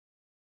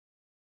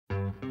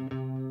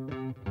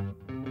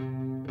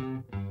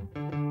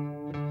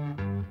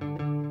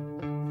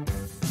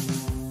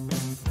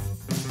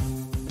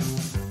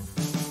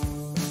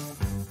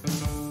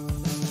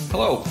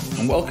Hello,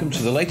 and welcome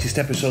to the latest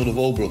episode of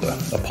All Brother,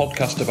 a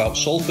podcast about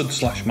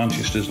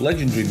Salford/Manchester's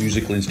legendary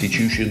musical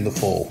institution, The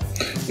Fall.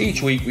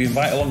 Each week we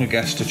invite along a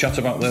guest to chat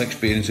about their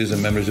experiences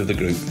and memories of the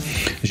group.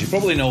 As you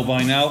probably know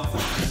by now,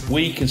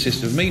 we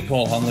consist of me,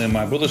 Paul Hanley, and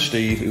my brother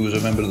Steve, who was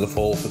a member of The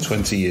Fall for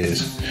 20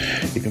 years.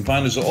 You can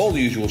find us at all the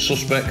usual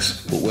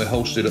suspects, but we're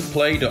hosted at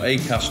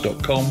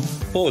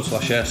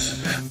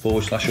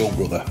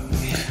play.acast.com/s/allbrother.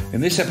 In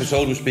this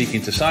episode we're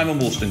speaking to Simon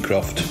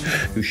Wolstencroft,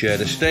 who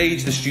shared a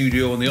stage, the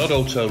studio and the odd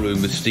hotel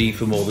room with Steve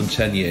for more than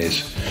 10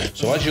 years.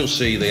 So as you'll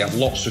see, they have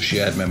lots of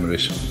shared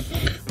memories.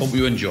 Hope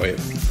you enjoy it.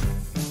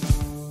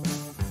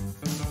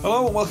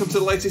 Hello and welcome to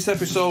the latest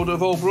episode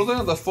of All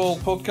Brother, the Fall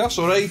podcast,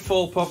 or a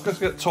Fall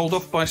podcast. I get told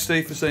off by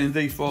Steve for saying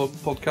the Fall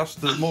podcast.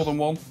 There's more than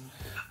one,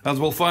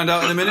 as we'll find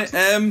out in a minute.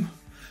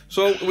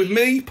 So with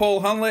me, Paul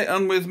Hanley,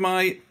 and with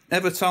my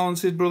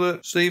ever-talented brother,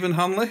 Stephen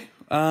Hanley.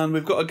 And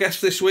we've got a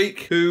guest this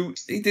week who,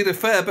 he did a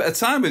fair bit of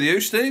time with you,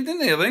 Steve,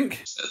 didn't he, I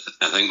think?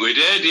 I think we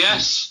did,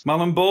 yes.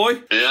 Man and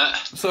boy. Yeah.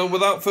 So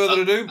without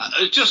further ado... Can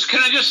I just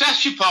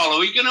ask you, Paul, are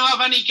we going to have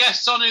any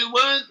guests on who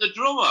weren't the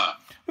drummer?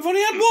 We've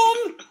only had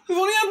one.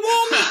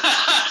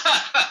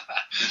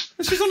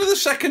 This is only the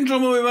second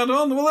drummer we've had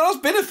on. Well, there has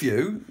been a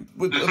few.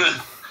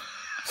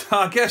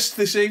 Our guest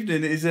this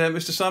evening is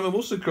Mr. Simon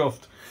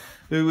Wolstencroft,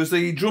 who was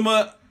the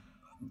drummer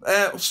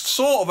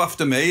sort of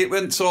after me. It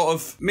went sort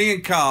of me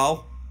and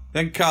Carl...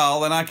 Then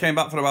Carl, then I came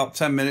back for about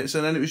 10 minutes,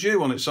 and then it was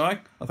you on it, Si, I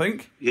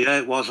think. Yeah,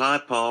 it was. Hi,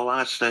 Paul.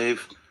 Hi,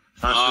 Steve.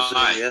 Nice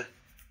to see you.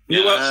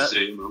 Yeah, nice to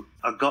see you, man.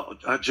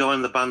 I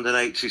joined the band in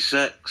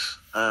 '86,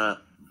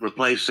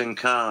 replacing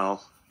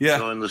Carl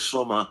during the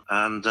summer,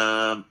 and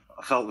I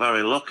felt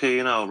very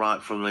lucky,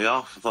 right from the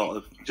off. I thought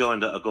I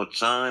joined at a good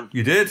time.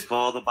 You did?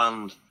 For the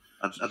band.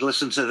 I'd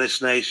listened to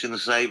This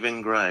Nation's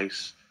Saving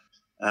Grace,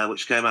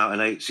 which came out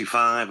in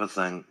 '85, I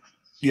think.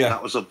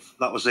 Yeah,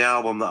 that was the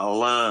album that I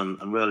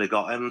learned and really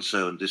got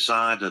into and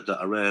decided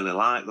that I really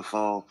liked The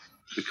Fall,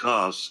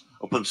 because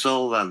up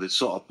until then they'd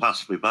sort of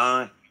passed me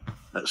by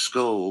at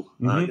school.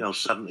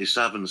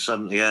 77,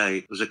 78.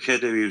 There was a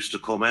kid who used to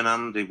come in,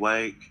 Andy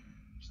Wake,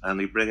 and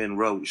he'd bring in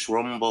Roach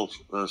Rumble,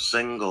 a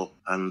single,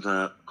 and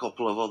a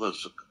couple of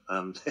others,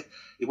 and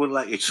he wouldn't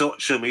let you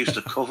touch them. He used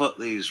to cover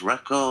these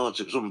records.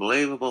 It was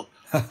unbelievable.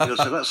 He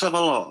said, "Let's have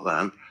a look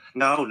then."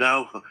 No,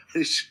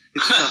 it's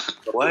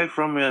away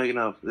from you,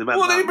 What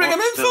did he bring him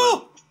in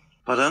for?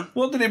 Pardon?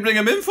 What did he bring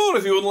him in for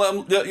if you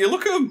wouldn't let you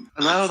look at him?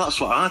 No, that's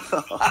what I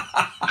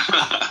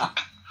thought.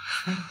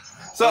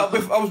 So,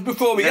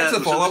 before we get to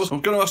The Fall, I was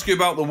going to ask you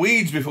about the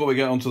Weeds before we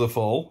get onto The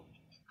Fall.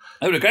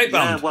 They were a great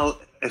band. Yeah,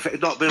 well, if it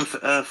had not been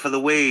for the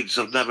Weeds,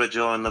 I'd never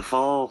joined The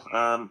Fall.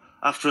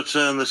 After I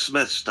turned the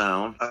Smiths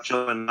down, I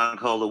joined a band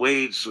called the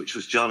Weeds, which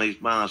was Johnny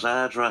Marr's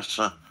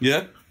hairdresser.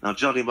 Yeah. Now,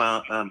 Johnny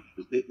Marr,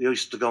 they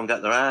used to go and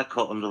get their hair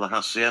cut under the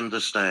Hacienda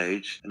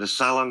stage in a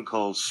salon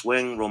called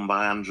Swing, run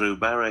by Andrew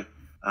Berry.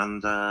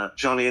 And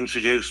Johnny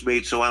introduced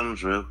me to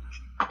Andrew.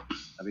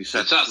 And he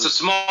said... That's a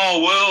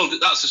small world.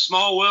 That's a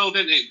small world,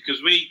 isn't it?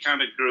 Because we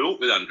kind of grew up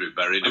with Andrew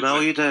Berry, didn't we? I know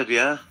you did,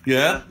 yeah.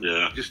 Yeah.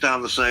 Just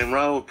down the same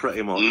road,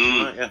 pretty much,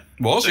 weren't you?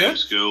 Was, same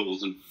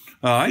schools. And...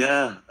 Aye.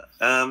 Yeah.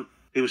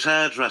 He was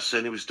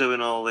hairdressing. He was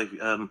doing all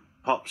the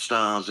pop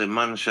stars in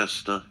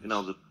Manchester,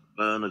 the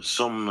Bernard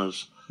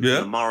Sumners,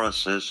 the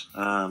Morrises.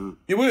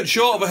 You weren't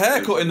short of a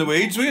haircut in the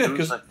Weeds, were you?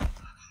 Because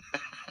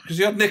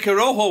you had Nick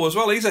Arojo as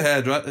well. He's a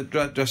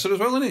hairdresser as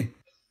well, isn't he?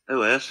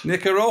 Who is?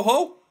 Nick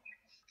Arojo?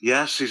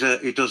 Yes, he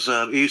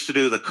used to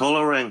do the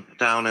colouring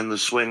down in the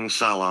Swing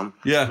salon.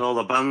 Yeah. And all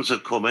the bands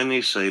would come in,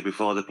 you see,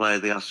 before they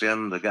played the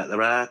Hacienda, get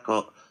their hair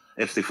cut,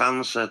 if they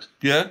fancied.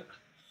 Yeah.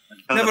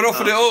 Never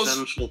offered it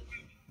us.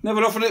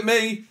 Never offered it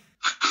me.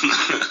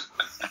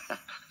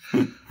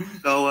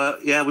 So,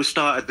 we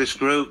started this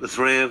group, the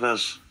three of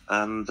us,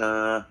 and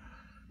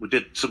we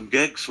did some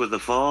gigs with The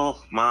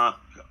Fall. Mark,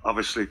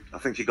 obviously, I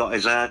think he got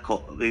his hair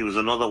cut. He was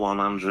another one,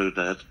 Andrew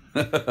did.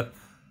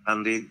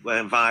 And he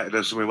invited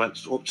us, and we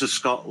went up to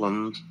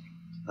Scotland,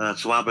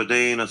 to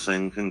Aberdeen, I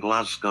think, and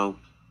Glasgow,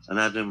 and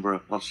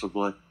Edinburgh,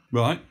 possibly.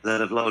 Right. They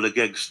had a load of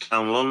gigs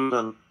down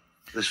London.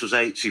 This was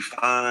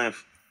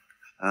 '85,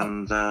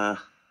 and...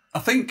 I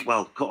think...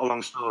 Well, cut a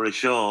long story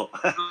short.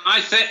 I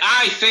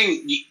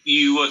think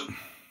you were...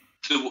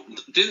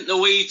 Didn't the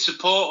Weeds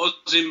support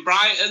us in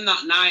Brighton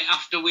that night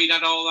after we'd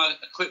had all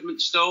that equipment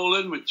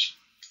stolen, which...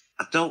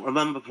 I don't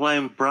remember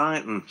playing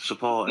Brighton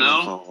supporting The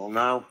Fall,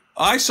 no.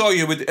 I saw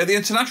you at the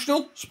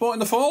International supporting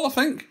The Fall, I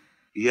think.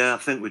 Yeah, I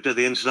think we did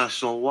the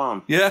International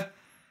one. Yeah.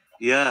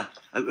 Yeah,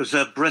 it was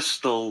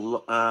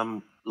Bristol,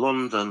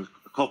 London,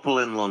 a couple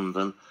in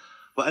London.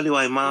 But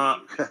anyway,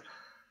 Mark...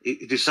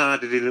 He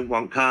decided he didn't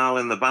want Carl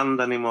in the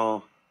band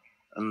anymore,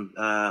 and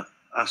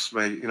asked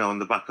me, in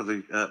the back of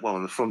in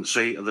the front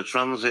seat of the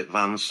transit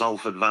van,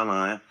 Salford van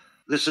hire,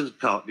 "Listen,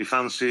 Cock, do you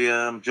fancy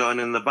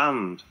joining the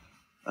band?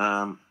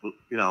 I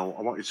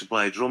want you to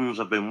play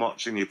drums. I've been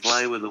watching you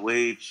play with the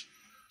Weeds."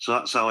 So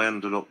that's how I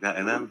ended up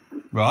getting in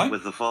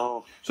with The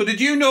Fall. So did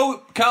you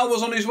know Carl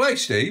was on his way,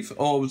 Steve,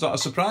 or was that a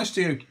surprise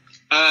to you?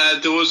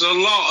 There was a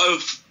lot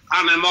of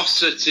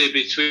animosity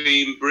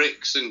between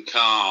Bricks and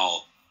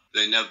Carl.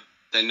 They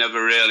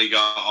never really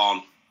got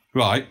on.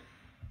 Right.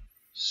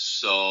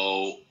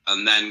 So,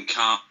 and then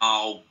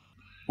Carl...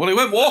 Well, he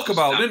went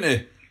walkabout, didn't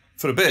he?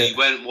 For a bit. He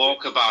went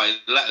walkabout.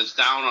 He let us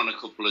down on a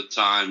couple of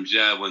times,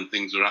 yeah, when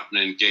things were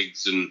happening,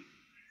 gigs and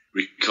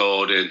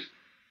recording.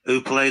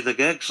 Who played the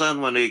gigs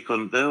then when he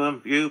couldn't do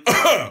them? You?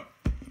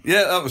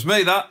 Yeah, that was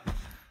me, that.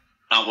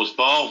 That was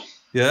Paul.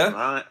 Yeah.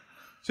 Right.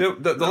 So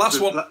the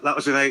last one... That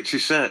was in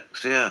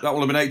 86, yeah. That would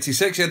have been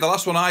 86, yeah. The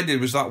last one I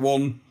did was that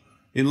one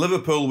in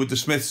Liverpool with the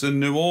Smiths and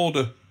New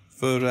Order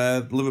for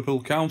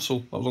Liverpool Council.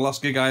 That was the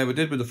last gig I ever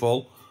did with the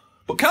Fall.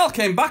 But Carl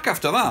came back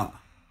after that.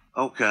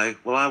 Okay,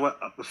 well,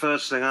 the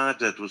first thing I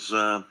did was,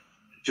 a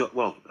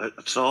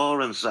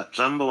tour in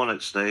September,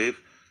 wasn't it, Steve?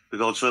 We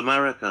go to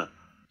America.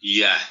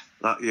 Yeah.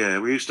 That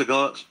year. We used to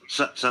go at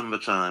September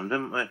time,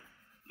 didn't we?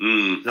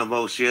 You know,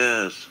 most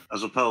years,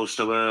 as opposed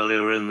to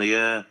earlier in the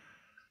year.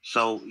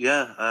 So,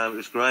 yeah, it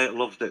was great.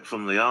 Loved it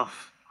from the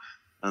off.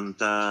 And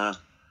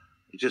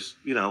just,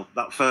 you know,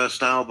 that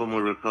first album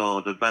we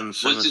recorded, Ben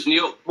Simmons.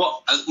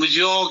 What was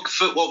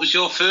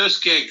your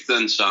first gig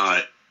then, Si?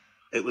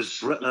 It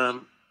was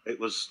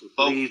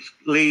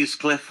Lee's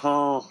Cliff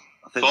Hall.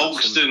 I think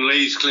Folkestone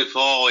Lee's Cliff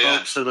Hall, yeah.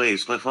 Folkestone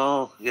Lee's Cliff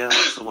Hall, yeah,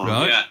 that's the one.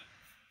 Right. Yeah.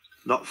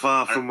 Not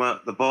far from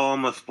the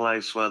Bournemouth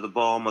place where the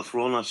Bournemouth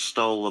runners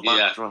stole the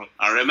backdrop.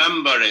 I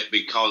remember it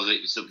because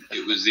it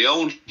was the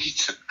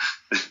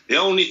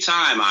only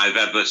time I've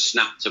ever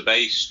snapped a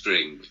bass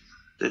string.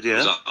 Did you?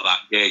 Was at that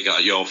gig,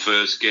 at your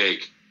first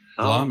gig.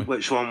 Oh,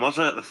 which one was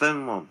it? The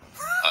thin one?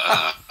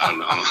 I don't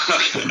know.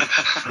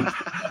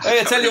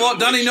 Hey, I tell you what,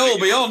 Danny Noel will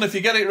be on. If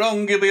you get it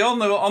wrong, he'll be on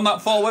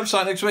that Fall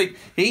website next week.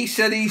 He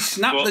said he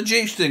snapped the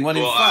G string when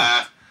in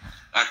fact...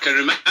 I can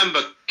remember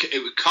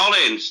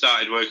Colin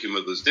started working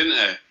with us, didn't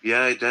he?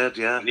 Yeah, he did,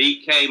 yeah. And he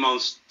came on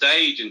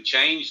stage and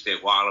changed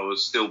it while I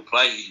was still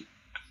playing.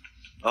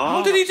 Oh,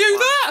 how did he do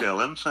that? Skill,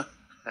 isn't it?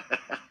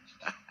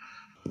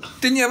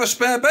 Didn't you have a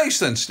spare bass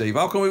then, Steve?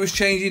 How come he was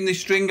changing the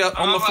string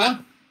on the fly?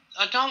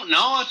 I don't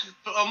know.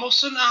 I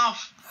mustn't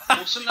have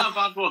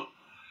had one.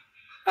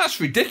 That's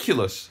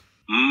ridiculous.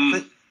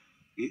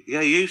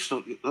 Yeah, you used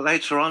to.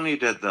 Later on you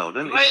did, though,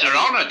 didn't you? Later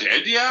on I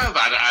did, yeah.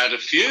 I had a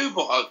few,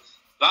 but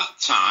that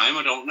time,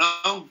 I don't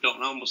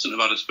know. Mustn't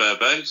have had a spare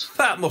bass.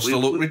 That must have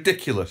looked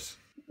ridiculous.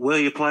 Were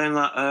you playing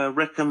that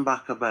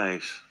Rickenbacker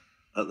bass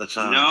at the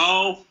time?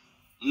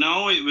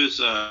 No, it was...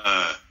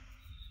 a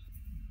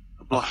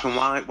black and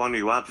white one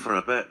you had for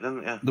a bit,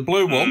 didn't you? The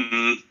blue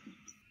one?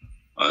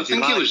 I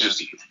think it was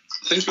just...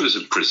 I think it was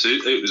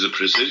a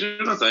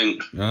precision, I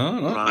think.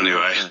 Oh, right.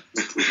 Anyway.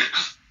 Okay.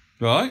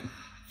 Right.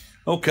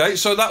 Okay,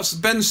 so that's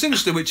Ben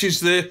Sinister, which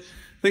is I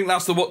think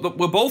that's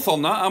we're both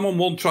on that. I'm on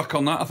one track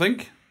on that, I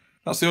think.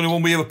 That's the only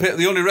one we ever picked.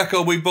 The only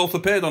record we've both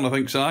appeared on, I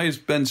think, Si, is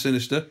Ben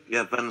Sinister.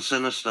 Yeah, Ben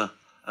Sinister.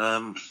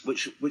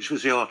 Which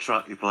was your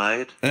track you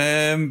played?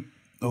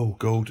 Oh,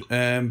 God.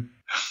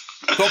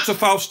 Dr.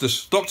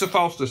 Faustus. Dr.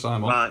 Faustus,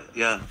 I'm on. Right,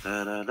 yeah.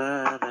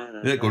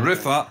 Yeah, good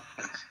riff, that.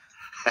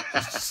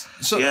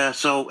 So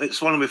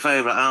it's one of my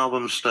favourite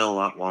albums still,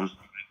 that one.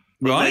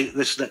 Right.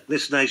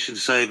 This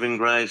Nation's Saving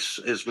Grace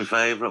is my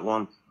favourite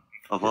one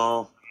of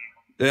all.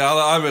 Yeah,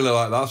 I really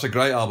like that. That's a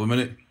great album,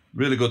 isn't it?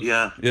 Really good.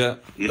 Yeah.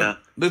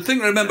 The thing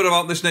to remember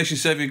about This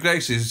Nation's Saving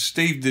Grace is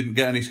Steve didn't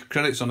get any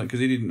credits on it because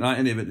he didn't write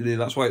any of it, did he?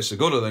 That's why it's so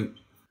good, I think.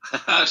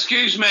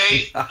 Excuse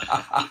me.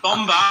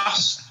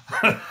 Bombast.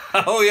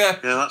 Oh, yeah.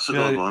 Yeah, that's a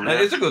good one.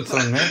 It is a good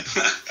song, yeah.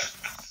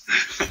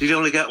 Did you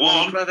only get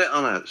one credit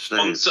on it,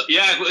 Steve?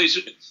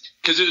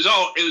 Because it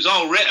was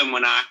all written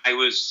when I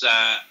was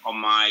on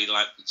my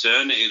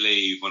paternity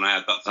leave when I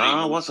had that thing.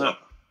 Oh, was it?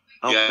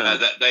 Okay. Yeah,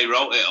 they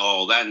wrote it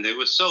all then. They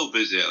were so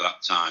busy at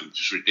that time,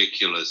 just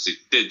ridiculous. They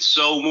did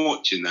so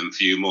much in them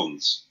few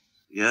months.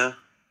 Yeah.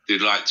 They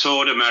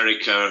toured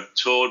America,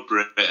 toured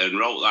Britain,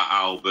 wrote that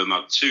album,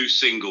 had 2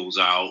 singles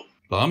out.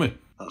 Blimey.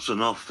 That's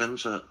enough,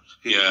 isn't it?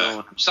 Yeah.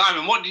 Going.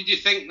 Simon, what did you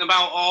think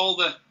about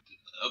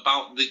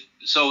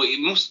so it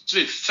must have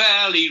been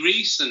fairly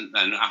recent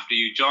then after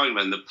you joined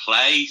when the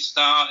play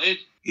started?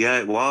 Yeah,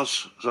 it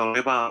was. It was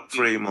only about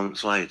 3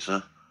 months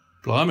later.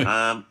 Blimey.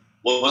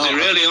 Was it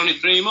really only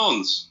 3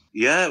 months?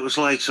 Yeah, it was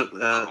later,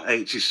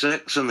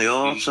 86 in the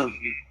autumn.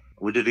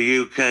 We did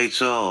a UK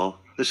tour.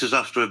 This is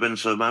after we'd been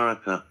to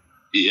America.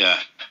 Yeah.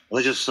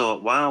 I just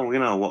thought, wow,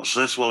 what's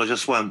this? Well, I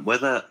just went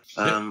with it.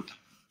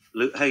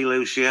 Hey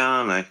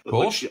Luciani,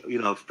 which,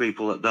 for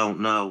people that don't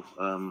know,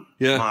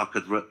 Mark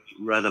had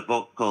read a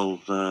book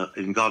called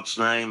In God's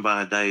Name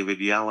by David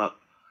Yallop,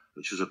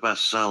 which was a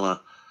bestseller.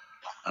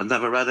 I'd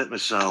never read it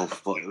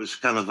myself, but it was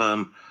kind of...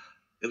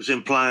 it was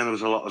implying there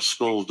was a lot of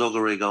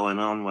skullduggery going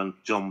on when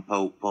John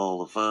Pope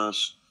Paul I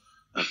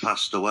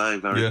passed away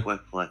very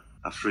quickly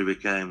after he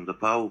became the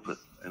Pope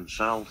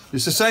himself.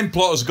 It's the same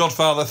plot as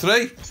Godfather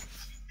 3.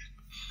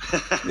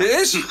 It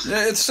is.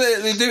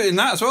 They do it in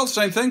that as well,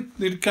 same thing.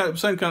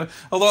 Same kind of...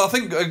 Although I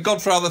think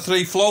Godfather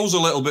 3 flows a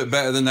little bit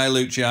better than Hey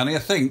Luciani, I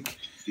think.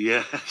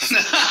 Yeah.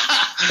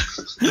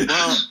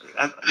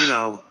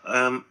 Well,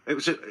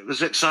 it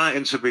was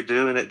exciting to be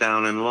doing it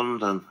down in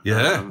London.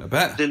 Yeah, I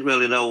bet. Didn't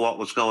really know what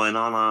was going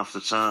on half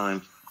the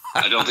time.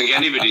 I don't think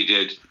anybody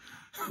did.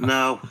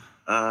 No,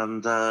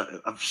 and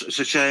it's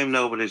a shame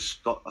nobody's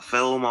got a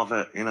film of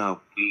it. There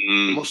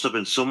must have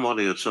been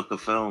somebody who took a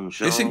film.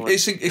 Surely.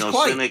 It's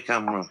quite cine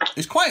camera.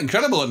 It's quite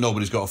incredible that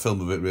nobody's got a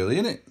film of it, really,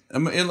 isn't it? I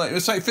mean,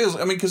 it feels.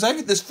 I mean, because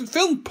this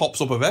film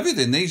pops up of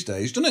everything these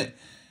days, doesn't it?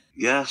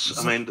 Yes,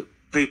 I mean,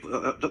 people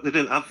they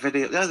didn't have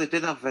video. Yeah, they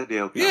did have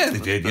video. Yeah, they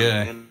did.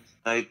 Yeah,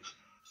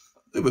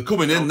 they were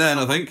coming in then,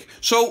 I think.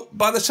 So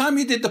by the time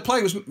you did the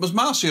play, was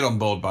Marcia on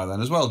board by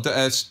then as well?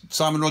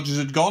 Simon Rogers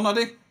had gone, had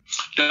he?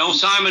 No,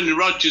 Simon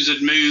Rogers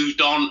had moved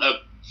on.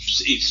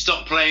 He'd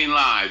stopped playing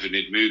live and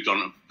he'd moved on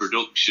to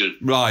production.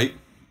 Right.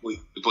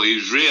 But he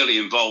was really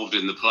involved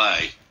in the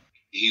play.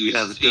 He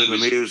was doing the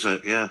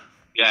music. Yeah.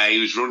 Yeah, he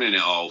was running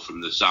it all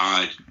from the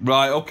side.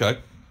 Right. Okay.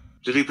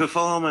 Did he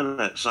perform in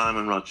it,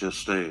 Simon Rogers,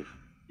 Steve?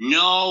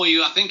 No,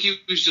 I think he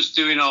was just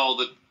doing all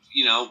the,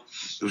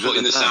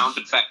 putting the sound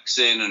effects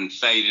in and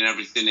fading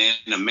everything in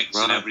and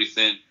mixing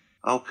everything.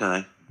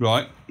 Okay.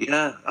 Right.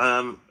 Yeah.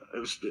 It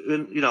was,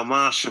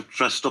 Marcia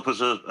dressed up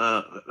as an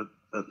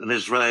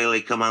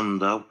Israeli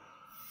commando.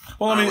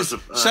 Well, I mean, it's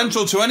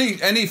central to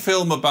any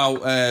film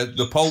about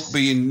the Pope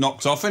being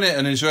knocked off, in it,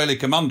 an Israeli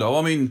commando.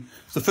 I mean,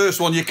 it's the first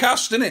one you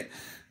cast, isn't it?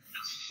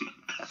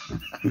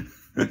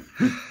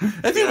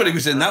 Everybody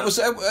was in that.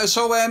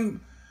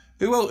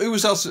 Who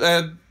was else?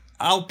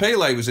 Al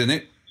Pele was in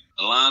it.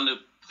 Alana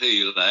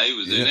Pele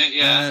was in it.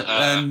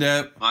 Yeah, and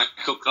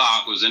Michael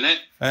Clark was in it.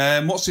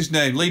 What's his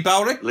name? Lee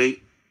Bowery.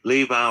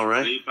 Lee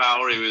Bowery. Lee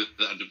Bowery was,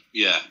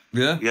 yeah,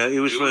 he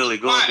was really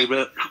good.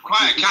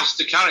 Quite a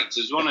cast of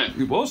characters, wasn't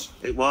it? It was.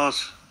 It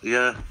was,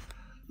 yeah.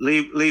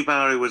 Lee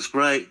Bowery was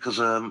great because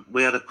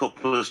we had a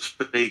couple of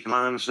speaking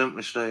lines, didn't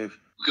we, Steve?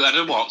 We had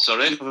a what,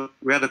 sorry?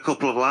 We had a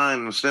couple of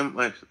lines, didn't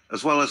we?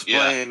 As well as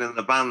playing in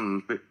the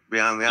band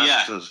behind the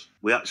actors.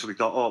 We actually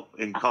got up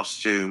in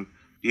costume.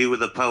 You were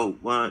the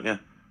Pope, weren't you?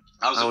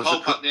 I was the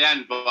Pope at the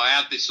end, but I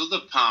had this other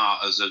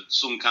part as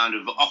some kind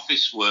of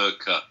office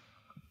worker.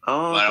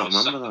 Oh, I don't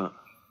remember that.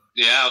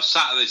 Yeah, I was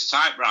sat at this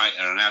typewriter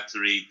and I had to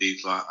read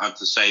I had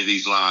to say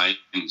these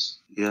lines.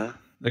 Yeah.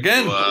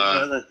 Again.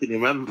 I can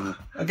remember.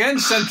 Again,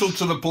 central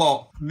to the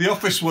plot. The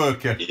office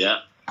worker. Yeah.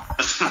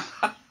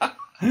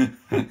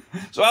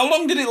 So how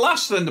long did it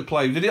last then, the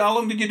play? How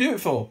long did you do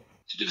it for?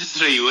 Did it for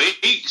 3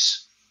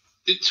 weeks.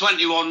 Did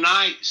 21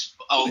 nights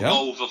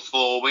over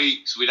 4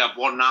 weeks. We'd have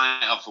one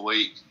night off a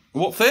week.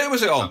 What theatre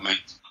was it on?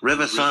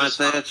 Riverside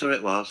Theatre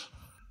it was,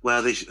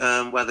 where they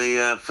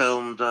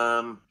filmed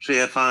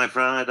TFI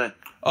Friday.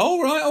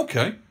 Oh, right,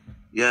 okay.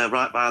 Yeah,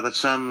 right by the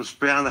Thames,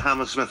 behind the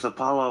Hammersmith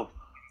Apollo.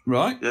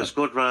 Right. Yeah, it's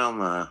good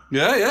round there.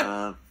 Yeah,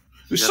 yeah.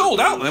 It was sold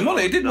out then,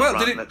 wasn't it? It did well,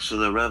 right did it? Next to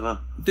the river.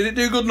 Did it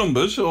do good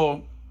numbers,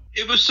 or...?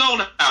 It was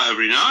sold out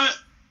every night.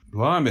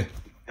 Blimey.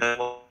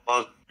 Christ.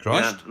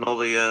 Yeah, and all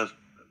the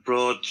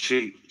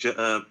broadsheet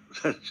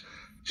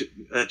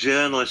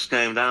journalists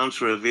came down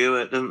to review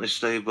it, didn't they,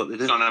 Steve? But they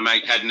didn't. Trying to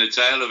make head and a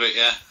tail of it,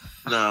 yeah.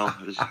 No,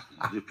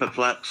 they're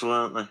perplexed,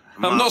 weren't they?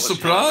 I'm not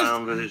surprised.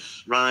 Around with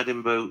his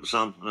riding boots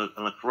on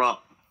and a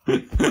crop.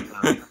 Big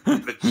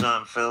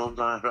time film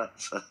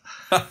director.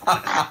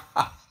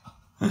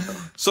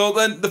 So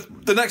then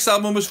the next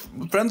album was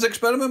Friends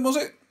Experiment, was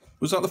it?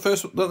 Was that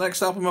the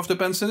next album after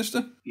Ben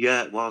Sinister?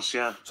 Yeah, it was,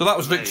 yeah. So that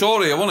was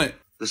Victoria, wasn't it?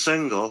 The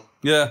single?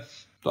 Yeah.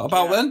 That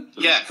about then?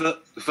 Yeah. The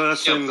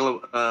first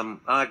single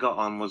I got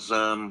on was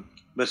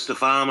Mr.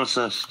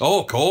 Pharmacist.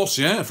 Oh, of course,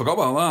 yeah. I forgot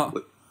about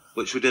that.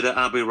 Which we did at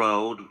Abbey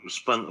Road. We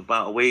spent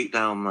about a week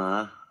down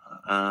there.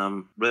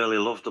 Really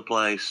loved the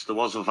place. There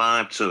was a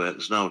vibe to it,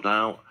 there's no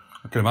doubt.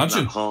 I can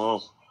imagine. That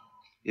hall,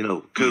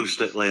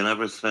 acoustically and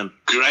everything.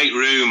 Great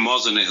room,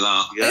 wasn't it,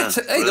 that? Yeah,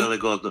 really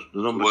good. The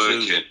number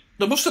working. two.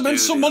 There must have been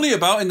some money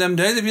about in them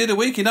days if you did a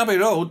week in Abbey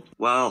Road.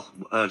 Well,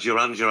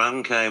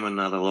 Duran came and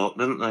had a look,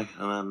 didn't they?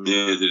 And then,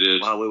 yeah, they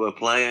did. While we were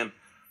playing,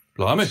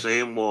 Blimey. see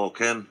him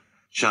walk in,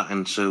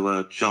 chatting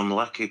to John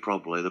Leckie,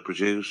 probably, the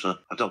producer.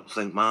 I don't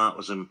think Mark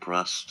was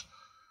impressed.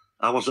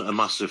 I wasn't a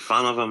massive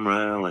fan of him,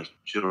 really,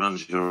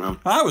 Duran.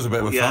 I was a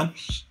bit of a fan.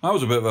 I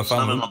was a bit of a fan.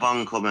 Simon Le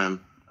Bon come in,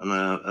 and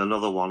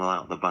another one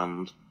out of the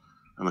band,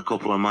 and a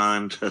couple of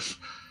mine just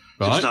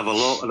have a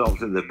look. I don't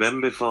think they've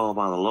been before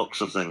by the looks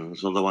of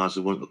things, otherwise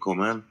they wouldn't have come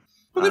in.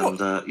 And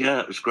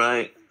yeah, it was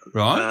great.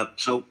 Right.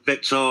 So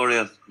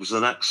Victoria was the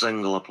next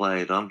single I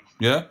played on.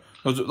 Yeah.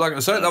 Like I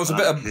said, that was a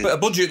bit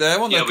of budget there,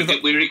 wasn't there?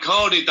 Yeah, we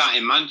recorded that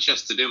in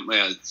Manchester, didn't we?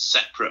 On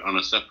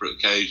a separate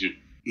occasion.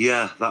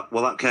 Yeah,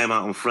 that came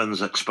out on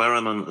Friends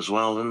Experiment as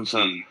well, didn't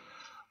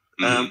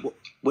it?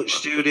 Which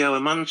studio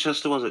in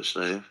Manchester was it,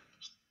 Steve?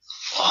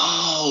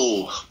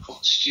 Oh,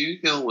 what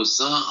studio was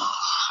that?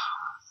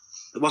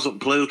 It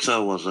wasn't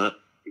Pluto, was it?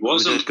 It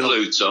wasn't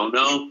Pluto,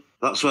 no.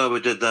 That's where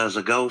we did There's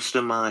a Ghost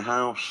in My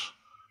House,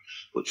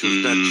 which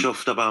was dead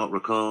chuffed about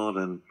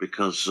recording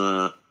because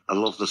I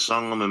loved the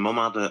song and my mum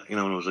had it, when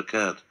I was a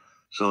kid.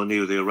 so I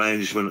knew the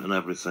arrangement and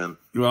everything.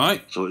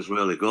 Right. So it's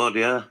really good,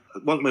 yeah.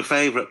 One of my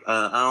favourite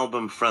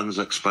album, Friends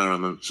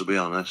Experiment, to be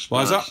honest.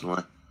 Why is that?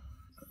 Not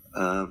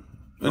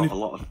a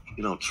lot of,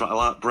 I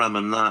like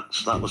Bremen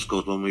Nats. That was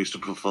good when we used to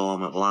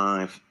perform it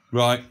live.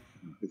 Right.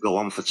 It'd go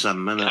on for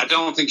 10 minutes. I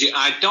don't think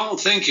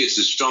it's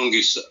the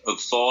strongest of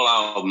Fall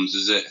albums,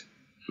 is it?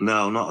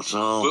 No, not at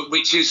all. But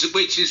which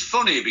is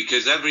funny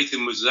because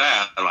everything was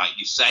there, like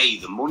you say,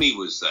 the money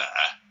was there.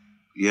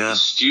 Yeah. The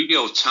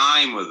studio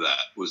time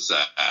was there,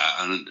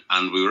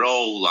 and we were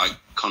all like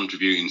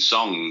contributing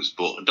songs,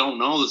 but I don't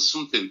know, there's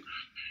something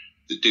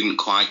that didn't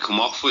quite come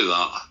off with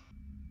that.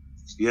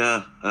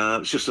 Yeah,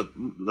 it's just the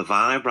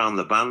vibe around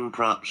the band,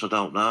 perhaps, I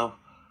don't know.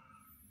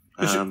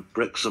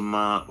 Bricks and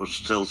Mark were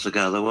still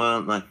together,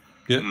 weren't they?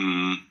 Yeah.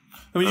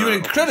 I mean, you were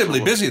incredibly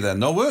busy then,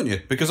 though, weren't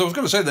you? Because I was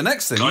going to say the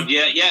next thing... God,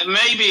 yeah,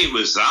 maybe it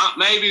was that.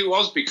 Maybe it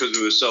was because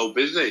we were so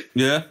busy.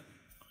 Yeah.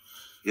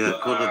 Yeah,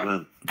 it could have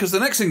been. Because the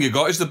next thing you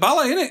got is the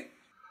ballet, innit?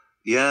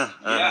 Yeah,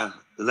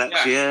 the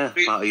next year,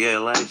 about a year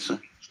later.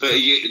 But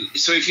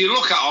so if you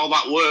look at all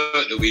that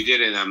work that we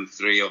did in them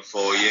 3 or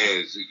 4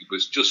 years, it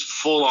was just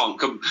full on.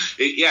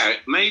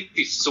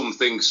 Maybe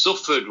something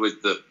suffered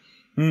with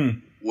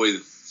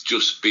with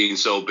just being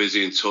so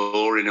busy and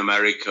touring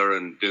America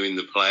and doing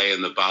the play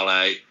and the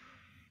ballet.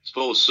 I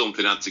suppose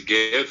something had to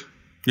give.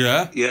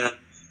 Yeah.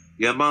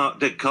 Yeah, Mark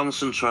did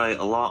concentrate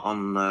a lot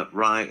on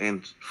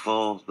writing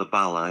for the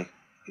ballet,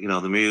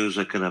 the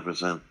music and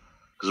everything.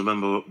 Because I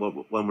remember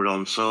when we were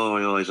on tour,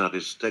 he always had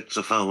his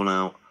dictaphone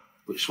out,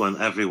 which went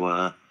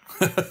everywhere,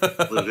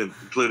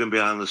 including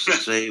behind the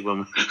settee when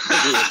we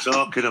were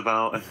talking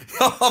about it.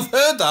 I've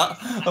heard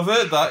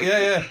that,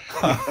 yeah.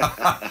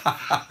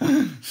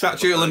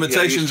 Statute of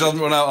limitations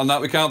hasn't run out on that.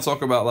 We can't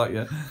talk about that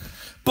yet.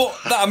 But,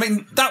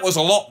 that was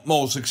a lot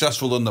more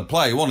successful than the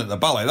play, wasn't it? The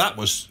ballet, that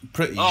was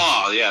pretty...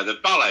 Oh, yeah, the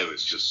ballet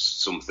was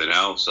just something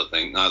else, I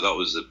think. That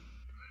was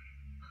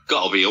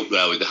got to be up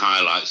there with the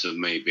highlights of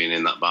me being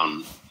in that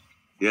band.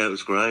 Yeah, it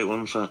was great,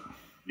 wasn't it?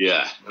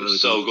 Yeah, it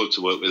was so good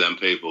to work with them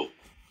people.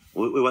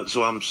 We went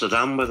to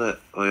Amsterdam with it.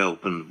 We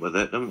opened with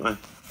it, didn't we?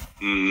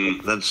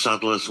 Mm. Then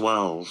Sadler's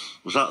Wells.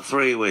 Was that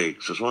 3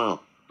 weeks as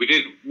well? We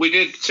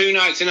did 2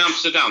 nights in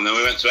Amsterdam, then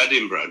we went to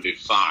Edinburgh and did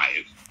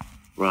 5.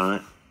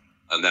 Right.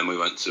 And then we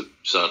went to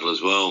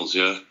Sadler's Wells,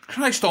 yeah.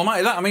 Christ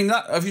almighty,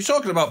 if you're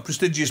talking about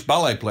prestigious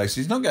ballet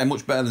places, you're not getting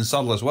much better than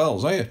Sadler's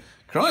Wells, are you?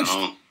 Christ.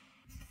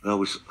 No,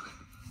 we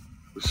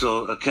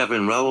saw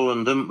Kevin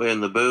Rowland, didn't we,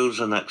 in the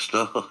boozer next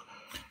door?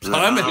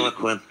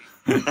 Harlequin.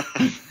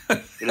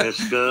 In a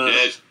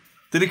skirt.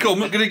 Did he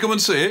come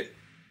and see it?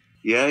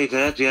 Yeah, he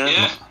did,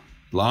 yeah.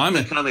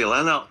 Blimey. Kenny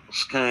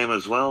Lennox came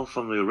as well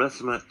from the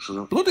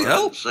Eurythmics. Bloody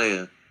hell. See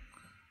it.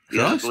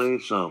 Yeah, I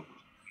believe so.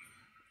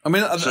 I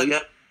mean...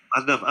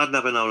 I'd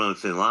never known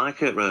anything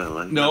like it,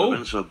 really. No. Never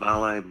been to a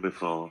ballet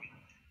before.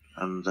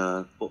 And,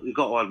 but you've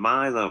got to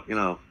admire,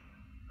 though,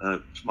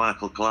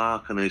 Michael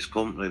Clark and his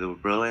company, they were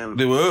brilliant.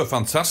 They were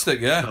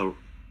fantastic, yeah.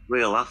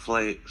 Real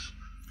athletes.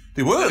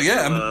 They were,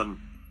 yeah.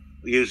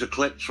 We used a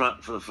click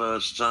track for the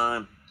first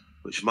time,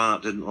 which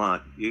Mark didn't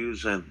like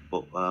using,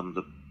 but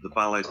the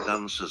ballet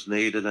dancers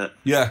needed it.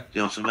 Yeah. Do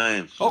you know what I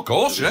mean? Of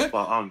course, yeah.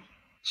 Spot on.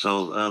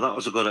 So that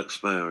was a good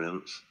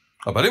experience.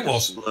 I bet it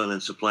was. Learning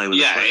to play with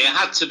it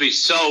had to be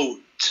so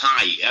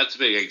tight. It had to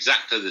be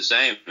exactly the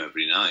same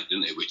every night,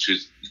 didn't it? Which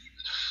was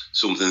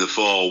something the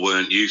Four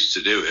weren't used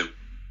to doing.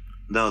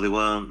 No, they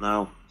weren't,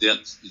 no.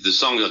 The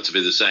songs had to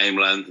be the same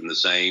length and the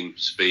same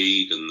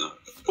speed.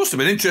 Must have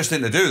been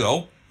interesting to do,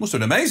 though. Must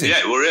have been amazing. Yeah,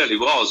 it really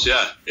was,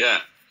 yeah.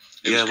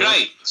 It was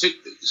great.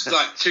 It's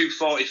like 2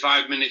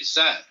 45-minute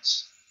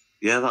sets.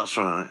 Yeah, that's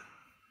right.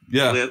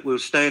 Yeah. We were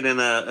staying in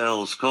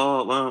Earl's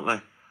Court, weren't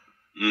we?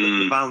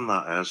 The band,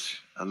 that is.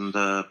 And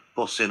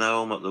bussing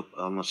home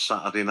on a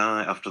Saturday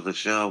night after the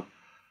show,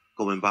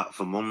 coming back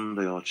for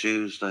Monday or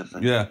Tuesday, I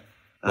think. Yeah.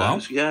 Wow.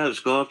 It was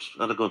good.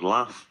 Had a good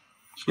laugh.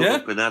 It's good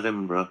up in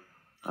Edinburgh.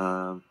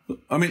 That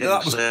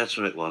was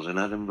theatre. It was in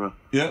Edinburgh.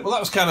 Yeah. Well,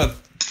 that was kind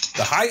of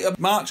the height of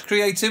Mark's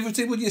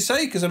creativity, would you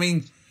say? Because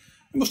he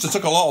must have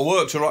took a lot of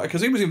work to write.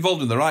 Because he was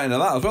involved in the writing of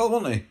that as well,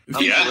 wasn't he?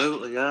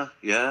 Absolutely. Yeah.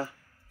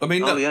 He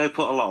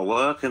put a lot of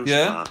work into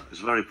that. He's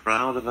very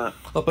proud of it.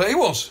 I bet he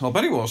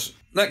was.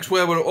 Next,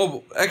 where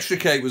were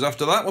Extricate was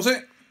after that, was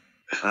it?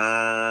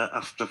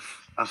 After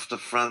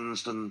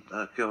Franz and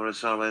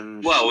Curious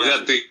Orange. Well, we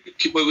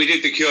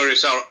did the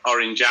Curious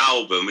Orange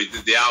album. We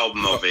did the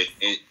album of it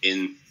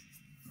in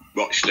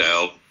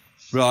Rochdale.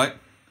 Right.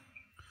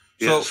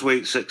 Yeah,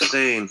 Sweet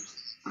 16.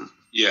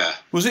 Yeah.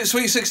 Was it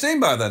Sweet 16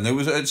 by then?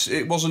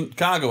 It wasn't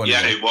Cargo anymore.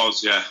 Yeah, it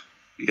was. Yeah.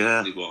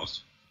 Yeah. It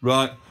was.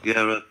 Right.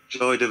 Yeah,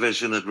 Joy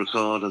Division had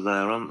recorded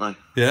there, hadn't they?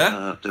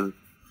 Yeah.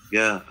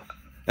 Yeah.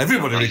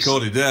 Everybody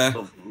recorded there.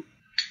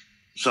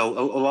 So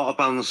a lot of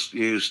bands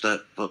used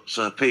it, but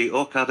Pete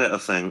Hook had it, I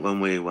think,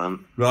 when we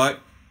went. Right.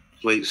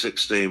 Sweet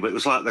 16, but it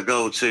was like the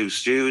go-to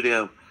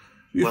studio.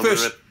 We were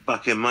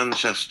back in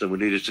Manchester, we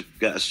needed to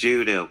get a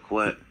studio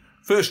quick.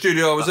 First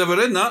studio I was ever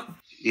in, that.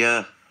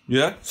 Yeah.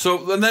 Yeah.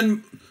 So, and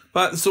then,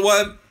 there was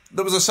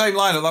the same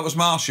lineup, that was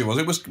Marcia, was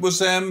it? Was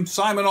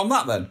Simon on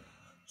that then?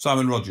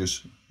 Simon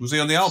Rogers. Was he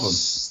on the album?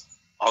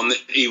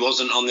 He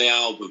wasn't on the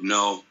album,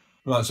 no.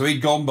 Right, so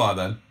he'd gone by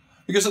then.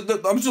 Because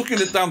I'm just looking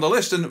down the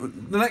list,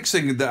 and the next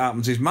thing that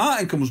happens is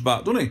Martin comes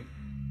back, doesn't he?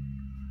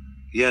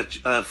 Yeah,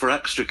 for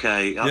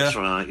Extricate, that's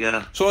right,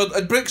 yeah. So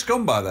had Bricks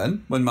gone by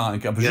then, when Martin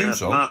came? I presume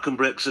so. Mark and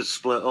Bricks had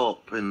split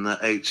up in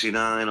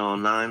 89 or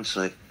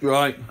 90.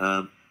 Right.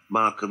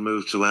 Mark had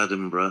moved to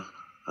Edinburgh,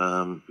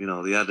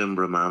 the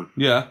Edinburgh man.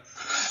 Yeah.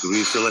 We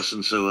used to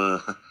listen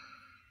to,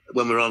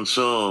 when we were on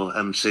tour,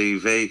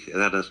 MTV, it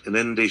had an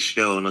indie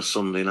show on a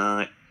Sunday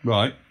night.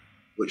 Right.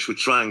 Which we'd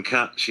try and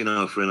catch,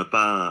 if we're in a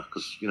bar,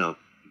 because, they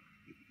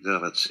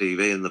have a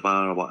TV in the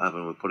bar or whatever,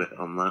 and we put it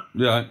on that.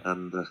 Yeah.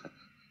 And,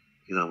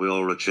 we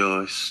all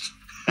rejoiced.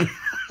 So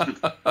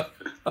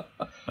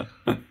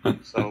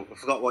I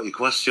forgot what your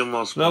question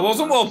was. There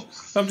wasn't one.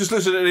 I'm just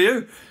listening to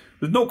you.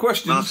 There's no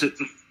questions.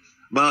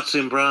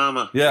 Martin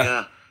Brahmer.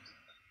 Yeah.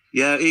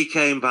 Yeah, he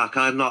came back.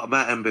 I'd not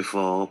met him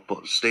before,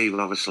 but Steve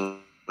obviously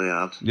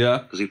had. Yeah.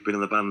 Because he'd been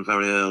in the band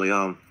very early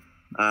on.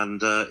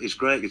 And he's a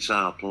great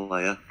guitar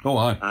player. Oh,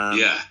 aye.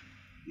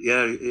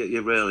 Yeah, he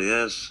really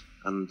is.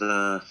 And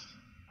I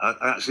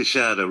actually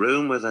shared a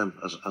room with him,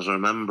 as I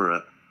remember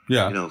it.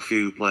 Yeah. A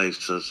few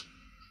places.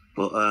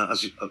 But,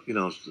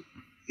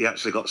 he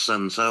actually got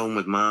sent home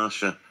with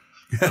Marsha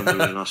when we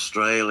were in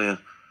Australia.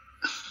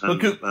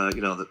 And,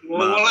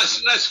 well,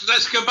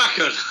 let's go back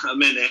a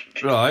minute.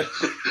 Right.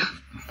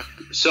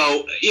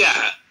 So,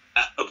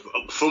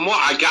 from what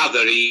I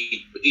gather,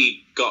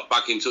 he got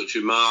back in touch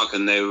with Mark,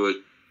 and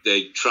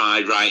they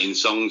tried writing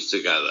songs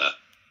together.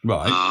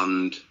 Right.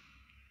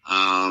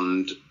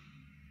 And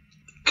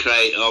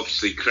Craig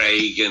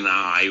and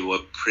I were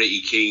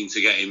pretty keen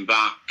to get him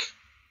back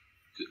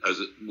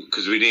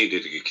because we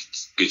needed a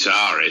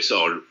guitarist,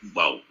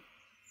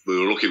 we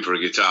were looking for a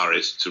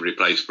guitarist to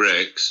replace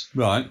Bricks.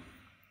 Right.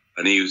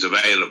 And he was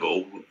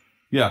available.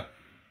 Yeah.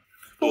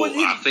 But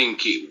I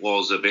think it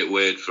was a bit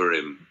weird for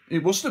him.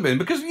 It must have been,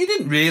 because you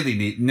didn't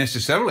really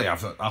necessarily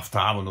have to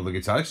have another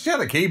guitarist. You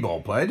had a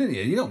keyboard player, didn't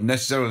you? You don't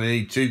necessarily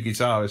need two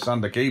guitarists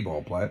and a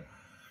keyboard player.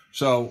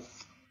 So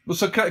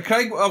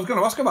Craig, I was going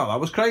to ask about that.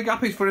 Was Craig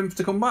happy for him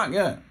to come back?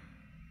 Yeah.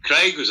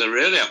 Craig was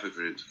really happy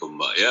for him to come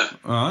back, yeah.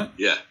 All right.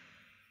 Yeah.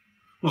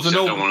 I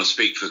don't want to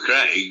speak for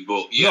Craig,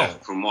 but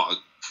from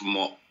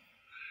what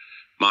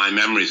my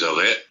memories of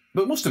it.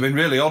 But it must have been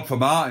really odd for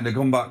Martin to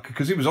come back,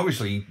 because he was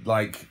obviously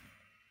like...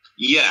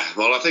 Yeah,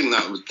 well, I think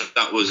it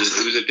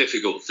was a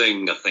difficult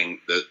thing. I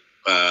think that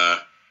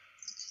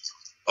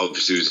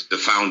obviously he was the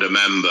founder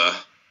member,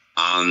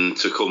 and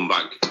to come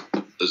back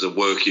as a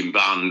working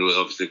band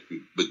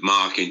with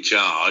Mark in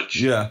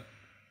charge,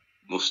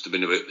 must have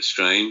been a bit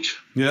strange.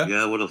 Yeah,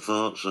 I would have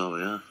thought so.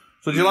 Yeah.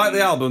 So, do you like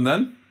the album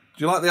then?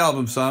 Do you like the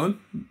album, Simon?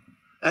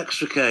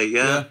 Extricate,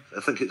 yeah.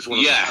 I think it's one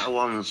of the better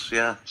ones.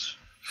 Yeah,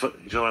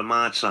 during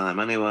my time,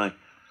 anyway.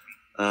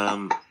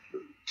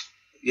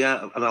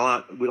 Yeah,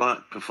 and we like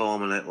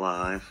performing it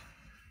live.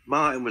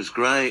 Martin was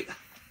great.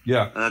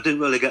 Yeah. I didn't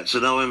really get to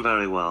know him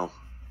very well.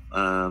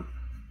 The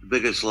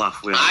biggest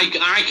laugh we had.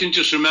 I can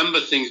just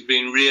remember things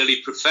being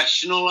really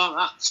professional at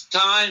that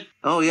time.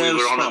 Oh yeah, we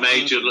were on a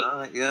major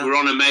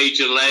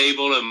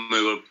label, and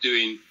we were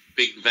doing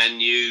big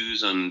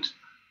venues, and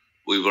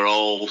we were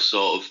all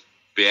sort of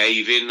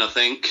behaving, I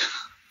think.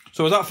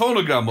 So was that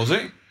Phonogram, was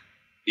it?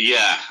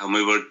 Yeah, and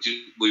we were.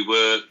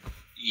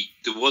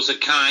 There was a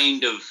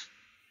kind of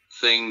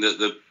thing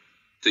that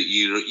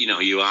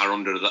you are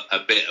under a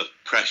bit of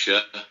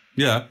pressure.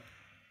 Yeah.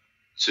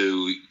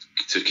 To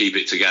keep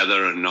it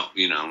together and not,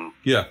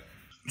 Yeah.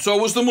 So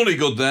was the money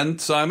good then,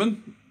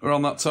 Simon,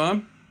 around that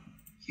time?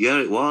 Yeah,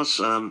 it was.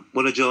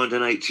 When I joined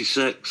in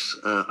 '86,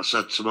 I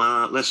said to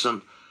Mark,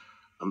 listen,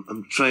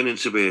 I'm training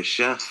to be a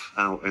chef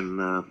out in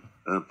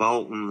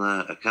Bolton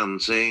there, a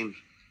canteen.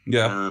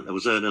 Yeah. I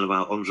was earning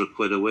about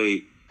 £100 a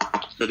week.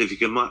 I said, if you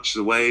can match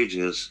the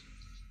wages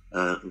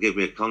and give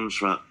me a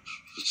contract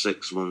for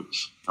 6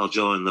 months, I'll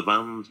join the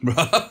band,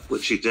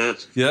 which he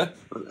did. Yeah.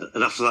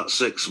 And after that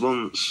 6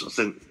 months,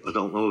 I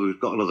don't know, we've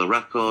got another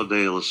record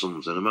deal or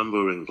something. I remember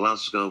we were in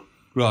Glasgow,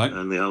 right,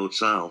 in the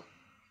hotel,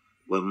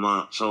 when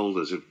Mark told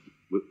us it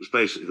was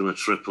basically going to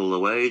triple the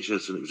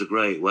wages, and it was a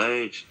great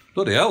wage.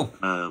 Bloody hell.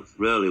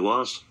 Really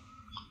was.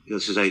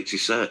 This is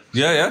 86.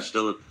 Yeah.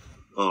 Still an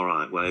all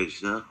right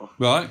wage now.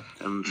 Right.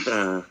 And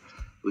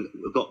we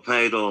got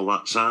paid all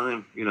that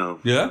time,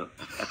 Yeah.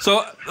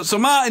 So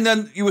Martin,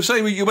 then you were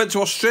saying you went to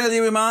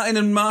Australia with Martin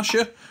and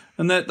Marsha,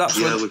 and that's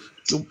we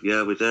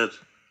did.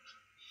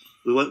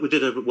 We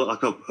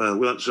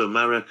went to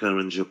America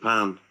and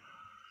Japan.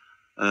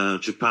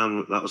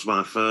 Japan, that was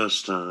my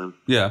first time.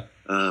 Yeah.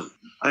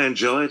 I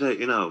enjoyed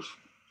it,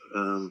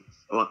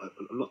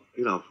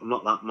 I'm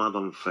not that mad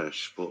on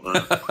fish, but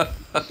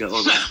I get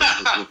other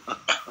stuff.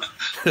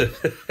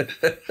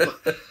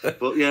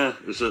 But yeah,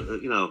 it's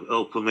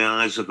opened my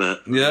eyes a bit.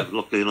 Yeah.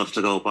 Lucky enough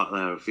to go back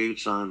there a few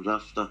times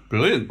after.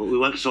 Brilliant. But we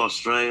went to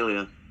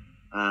Australia,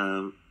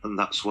 and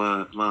that's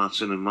where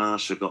Martin and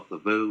Marsha got the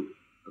boot.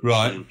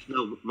 Right.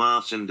 No,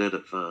 Martin did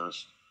it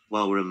first.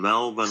 Well, we're in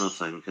Melbourne, I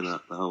think, in the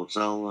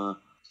hotel there.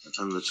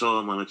 And the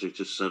tour manager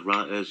just said,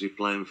 right, here's your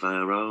plane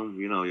fare home.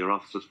 You know, you're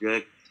off the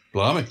gig.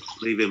 Blimey.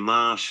 Leaving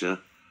Marcia,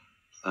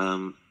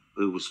 who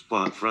was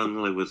quite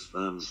friendly with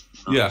Martin.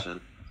 Yeah.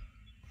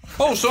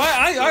 Oh, so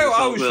I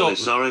always really thought...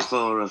 sorry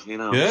for her, you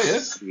know.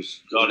 Yeah.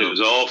 God, it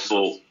was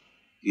awful.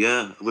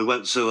 Yeah, we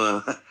went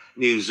to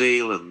New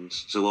Zealand,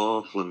 to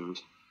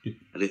Auckland,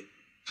 and it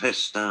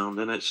pissed down,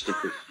 didn't it, Steve?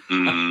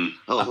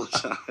 All the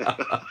time.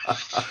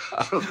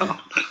 For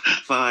about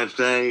 5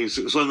 days.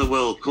 It was when the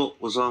World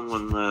Cup was on,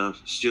 when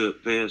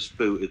Stuart Pearce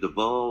booted the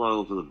ball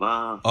over the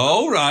bar.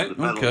 Oh, right,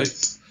 okay.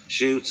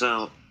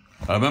 Shootout.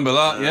 I remember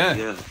that, yeah.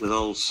 Yeah, with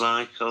old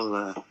Psycho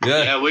there.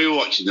 Yeah, we were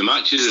watching the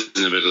matches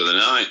in the middle of the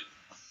night.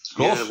 Of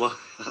course. Yeah, well,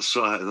 that's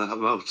right, in that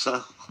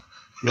motel.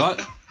 Right,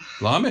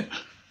 blimey.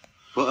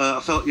 But I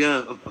felt,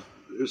 it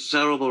was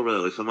terrible,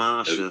 really, for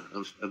Marcia.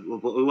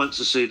 But we went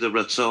to see the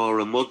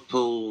Rotorua mud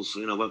pools,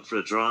 went for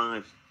a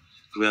drive.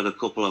 We had a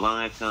couple of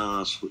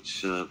iCars,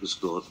 which was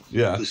good.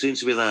 Yeah. They seemed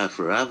to be there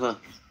forever.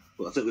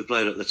 But I think we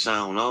played at the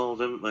Town Hall,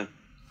 didn't we?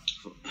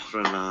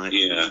 For a night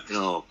in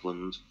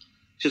Auckland.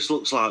 Just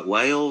looks like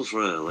Wales,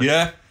 really.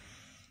 Yeah.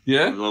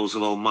 Yeah. And loads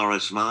of old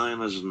Morris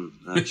Miners and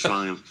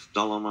Triumph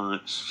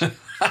Dolomites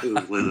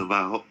doodling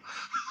about.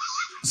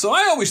 So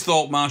I always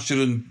thought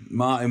Marcia and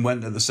Martin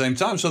went at the same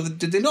time. So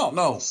did they not?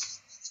 No.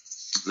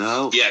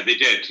 No. Yeah, they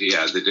did.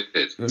 Yeah, they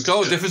did.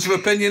 Got a difference of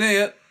opinion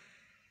here.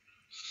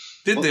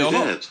 Did they or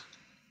not?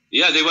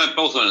 Yeah, they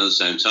both went at the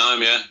same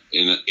time. Yeah,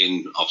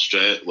 in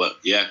Australia. Well,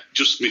 yeah,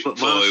 just before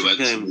we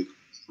went.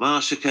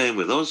 Marcia came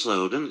with us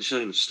though, didn't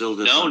she? And still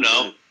did. No.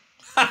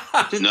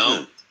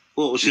 No.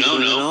 What was she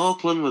doing in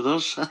Auckland with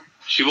us?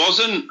 She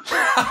wasn't.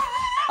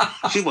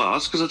 She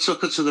was, because I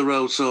took her to the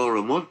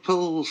Rotorua mud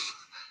pools.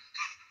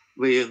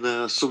 Me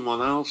and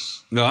someone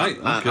else. Right,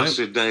 okay.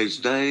 Acid Days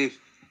Dave.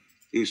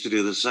 He used to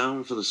do the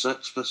sound for the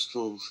Sex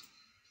Pistols.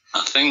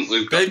 I think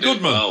we've got Dave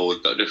Goodman. Well,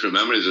 we've got different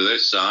memories of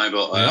this side,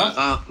 but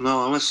no,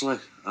 honestly.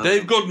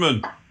 Dave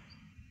Goodman.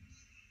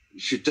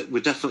 We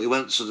definitely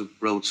went to the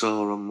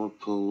Rotorua mud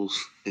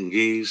pools in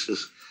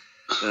geezers.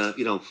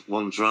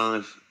 One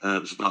drive.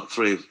 It was about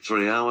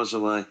three hours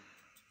away.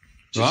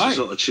 Just to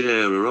sort of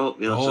cheer her up.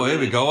 Here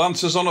we go.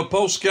 Answers on a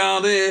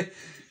postcard here.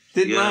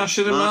 Did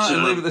Marcia and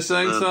Martin leave at the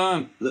same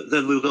time?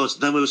 Then we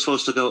were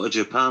supposed to go to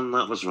Japan.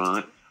 That was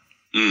right.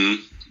 And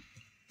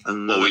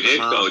we did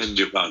go to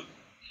Japan.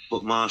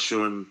 But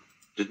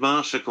did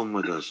Marcia come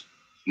with us?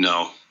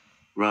 No.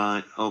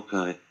 Right.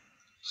 Okay.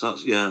 So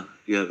that's, I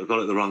got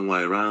it the wrong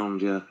way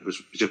around. Yeah, it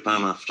was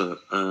Japan after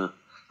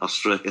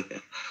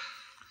Australia.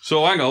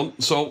 So hang on.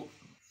 So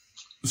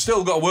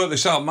still got to work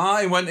this out.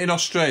 Martin went in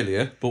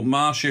Australia, but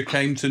Marcia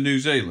came to New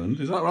Zealand.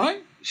 Is that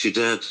right? She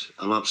did.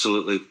 I'm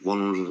absolutely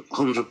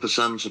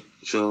 100%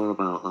 sure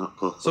about that.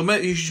 But so,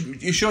 mate, you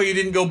sure you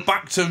didn't go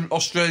back to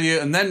Australia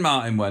and then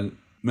Martin went?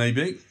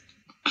 Maybe.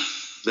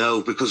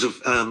 No, because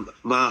of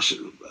Marcia.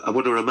 I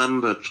would have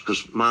remembered,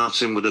 because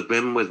Martin would have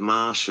been with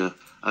Marcia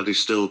had he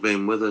still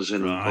been with us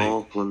in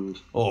Auckland.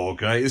 Oh,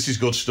 okay. This is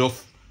good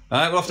stuff. All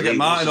right, we'll have to get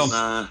Martin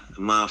on.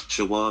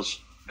 Marcia was.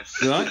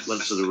 Right.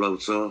 Went to the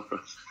Rotorua.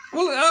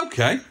 Well,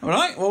 okay, all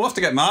right. Well, we'll have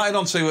to get Martin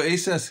on, see what he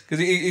says, because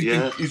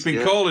he's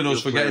been calling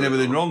us for getting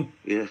everything wrong.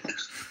 Yeah.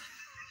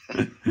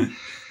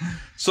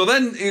 So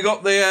then you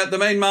got the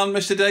main man,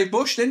 Mr. Dave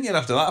Bush, didn't you?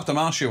 After that, after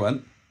Marcia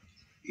went.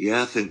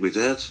 Yeah, I think we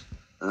did.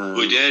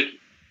 We did.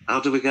 How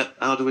do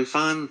we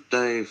find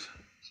Dave?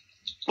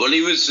 Well,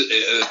 he was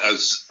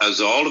as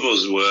all of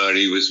us were.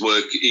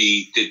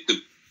 He did the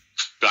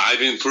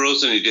driving for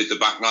us, and he did the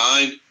back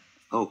line.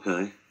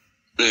 Okay.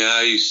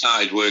 Yeah, he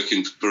started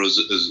working for us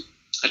as.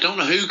 I don't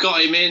know who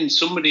got him in.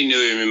 Somebody knew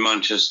him in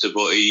Manchester,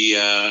 but he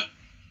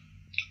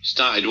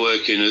started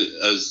working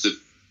as the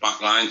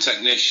backline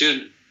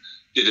technician.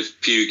 Did a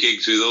few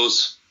gigs with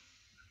us.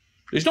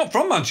 He's not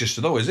from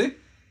Manchester, though, is he?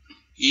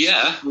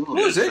 Yeah. Oh,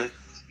 is he?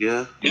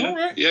 Yeah. Yeah.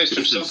 Right. Yeah, he's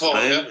from Suffolk.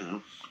 Yeah.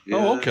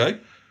 Oh, okay.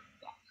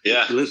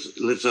 Yeah. He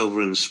lives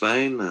over in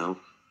Spain now.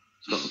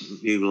 He's got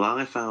a new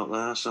life out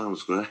there.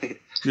 Sounds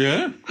great.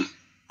 Yeah.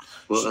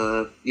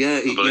 But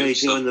he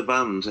joined the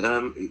band.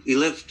 He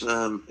lived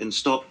in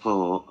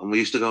Stockport, and we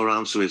used to go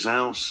around to his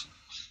house.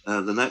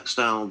 The next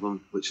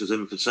album, which was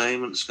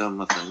Infotainment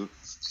Scam, I think.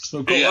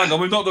 So, hang on,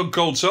 we've not done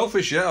Cold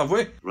Selfish yet, have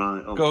we?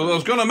 Right. Okay. I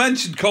was going to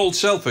mention Cold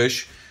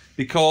Selfish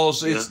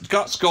because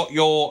it's got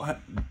your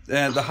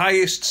the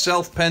highest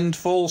self-penned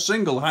fall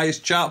single,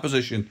 highest chart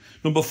position.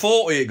 Number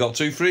 40 it got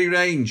to, Free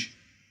Range.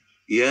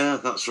 Yeah,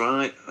 that's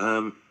right.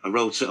 I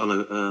wrote it on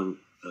a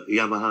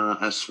Yamaha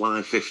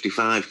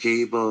SY55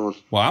 keyboard.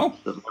 Wow.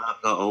 That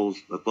Mark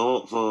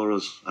bought for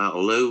us out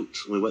of loot.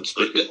 We went to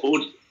pick it.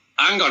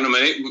 Hang on a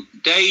minute.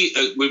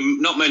 Dave, we've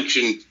not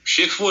mentioned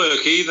shift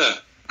work either.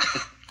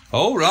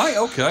 Oh, right,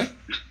 okay.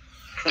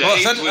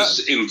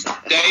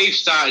 Dave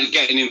started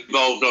getting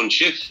involved on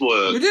shift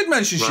work. We did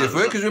mention shift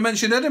work because we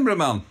mentioned Edinburgh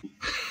Man.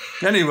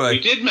 Anyway. We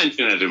did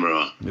mention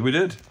Edinburgh Man. We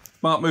did.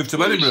 Mark moved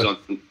to Edinburgh.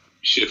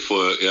 Shift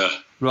work, yeah.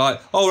 Right.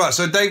 Oh, right.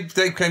 So Dave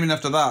came in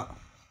after that.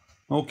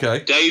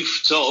 Okay. Dave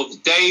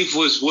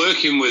was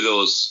working with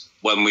us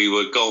when we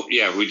were going.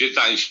 Yeah, we did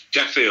that in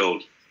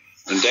Sheffield.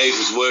 and Dave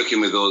was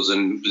working with us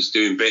and was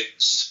doing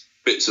bits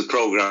of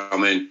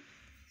programming.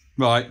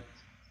 Right.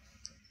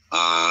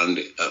 And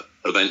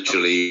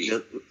eventually... Yeah,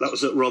 that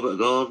was at Robert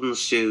Gordon's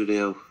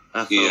studio,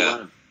 FLM.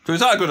 Yeah. So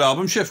is that a good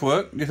album, Shift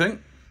Work, do you think?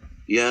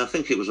 Yeah, I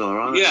think it was all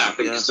right. Yeah, I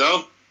think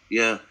so.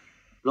 Yeah.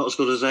 Not as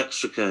good as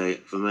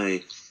Extricate for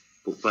me,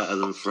 but better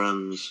than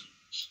Friends.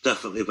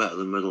 Definitely better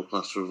than Middle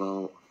Class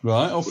Revolt.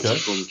 Right, okay. Which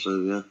I've come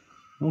to, yeah.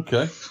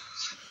 Okay.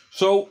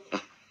 So,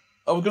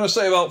 I was going to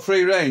say about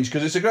Free Range,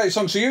 because it's a great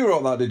song. So you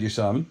wrote that, did you,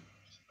 Simon?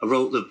 I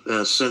wrote the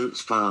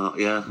synth part,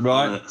 yeah.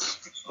 Right.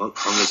 On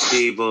the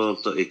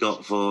keyboard that he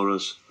got for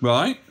us.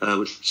 Right.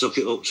 We took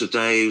it up to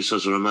Dave's,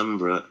 as I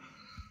remember it,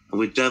 and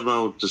we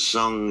demoed the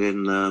song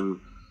in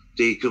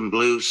Deacon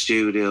Blues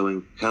studio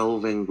in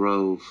Kelvin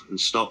Grove in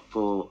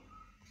Stockport.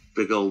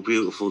 Big old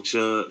beautiful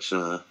church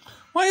there.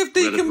 Why have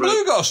Deacon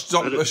Blue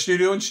got a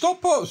studio in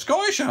Stockport?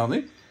 Scottish, aren't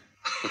they?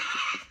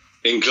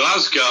 In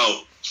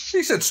Glasgow.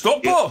 He said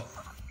Stockport.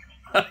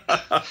 Yeah.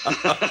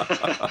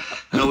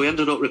 No, we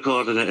ended up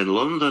recording it in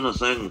London, I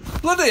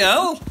think. Bloody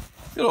hell.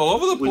 You're all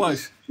over the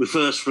place. We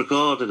first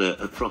recorded it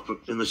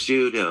in the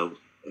studio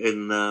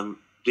in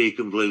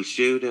Deacon Blue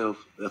studio.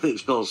 I think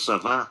it's called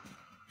Savannah.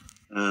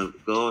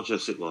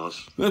 Gorgeous it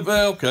was.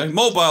 Okay.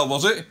 Mobile,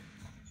 was it?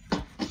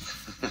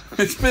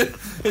 It's been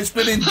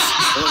in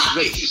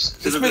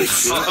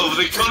all over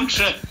the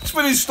country. It's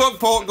been in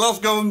Stockport,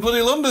 Glasgow, and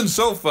bloody London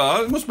so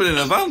far. It must have been in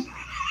a van.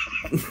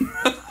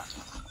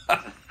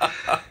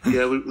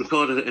 Yeah, we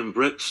recorded it in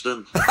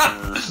Brixton.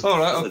 All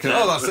right, okay.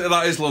 Oh, that's it.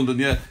 That is London,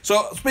 yeah.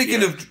 So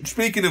speaking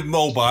of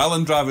mobile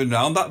and driving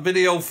around, that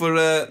video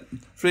for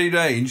Free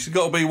Range has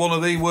got to be one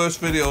of the worst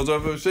videos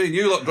I've ever seen.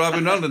 You lot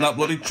driving around in that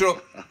bloody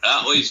truck.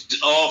 That was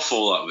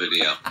awful, that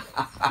video.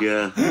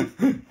 Yeah.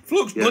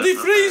 Looks bloody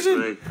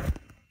freezing.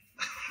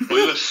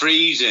 We were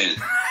freezing.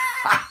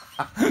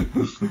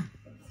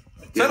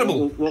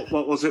 Terrible.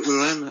 What was it we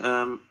were in?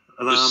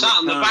 We're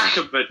sat in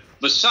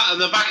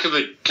the back of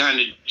a kind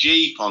of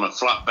Jeep on a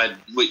flatbed,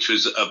 which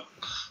was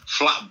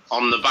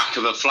on the back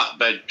of a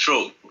flatbed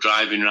truck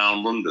driving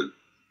around London.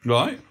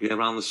 Right. Yeah,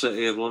 around the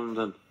city of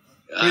London.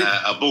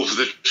 Above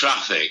the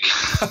traffic.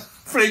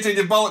 Freezing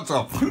your bollocks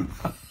off.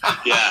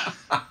 Yeah.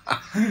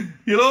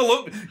 You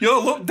all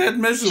look dead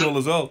miserable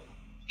as well.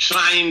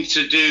 Trying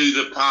to do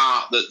the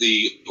part that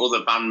the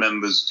other band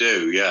members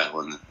do, yeah.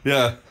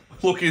 Yeah,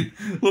 looking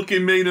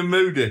mean and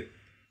moody.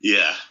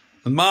 Yeah.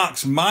 And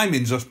Mark's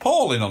miming's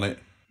appalling on it.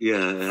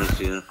 Yeah, it is,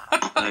 yeah.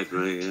 I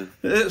agree,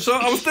 yeah. So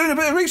I was doing a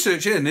bit of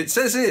research here, and it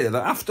says here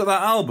that after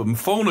that album,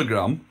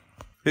 Phonogram,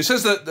 it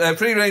says that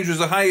Free Range was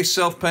the highest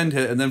self-penned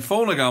hit, and then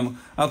Phonogram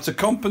had to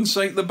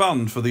compensate the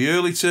band for the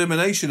early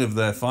termination of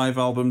their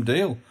 5-album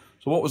deal.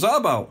 So what was that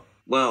about?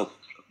 Well,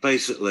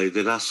 basically,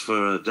 they'd asked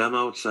for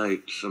demo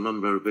tapes. I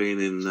remember being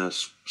in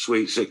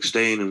Sweet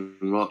 16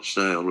 in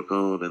Rochdale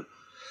recording.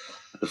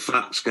 The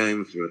fax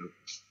came through,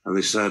 and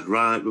they said,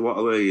 right, we want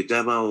to hear your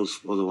demos,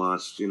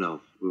 otherwise, we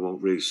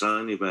won't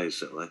re-sign you,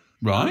 basically.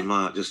 Right. And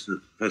Mark just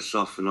pissed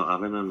off for not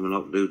having them. We're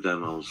not do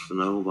demos for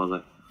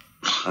nobody.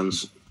 And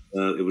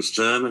it was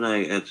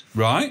terminated.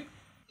 Right.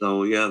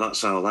 So, yeah,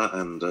 that's how that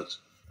ended.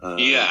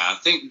 Yeah, I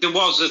think there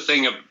was a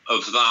thing of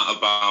that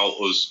about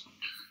us.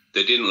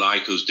 They didn't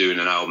like us doing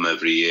an album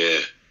every year.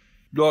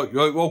 Right,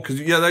 well, because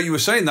you were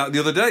saying that the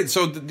other day.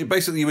 So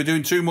basically, you were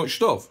doing too much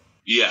stuff.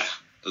 Yeah,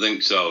 I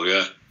think so.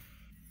 Yeah.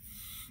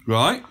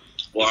 Right.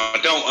 Well,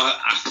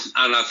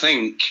 I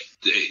think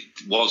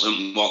it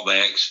wasn't what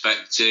they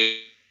expected.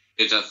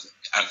 I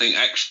think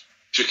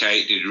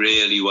Extricate did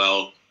really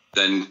well.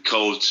 Then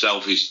Cold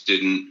Selfish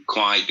didn't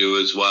quite do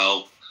as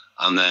well,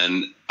 and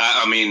then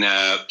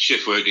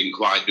Shift Work didn't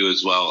quite do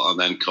as well, and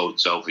then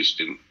Cold Selfish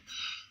didn't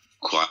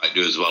quite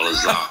do as well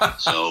as that.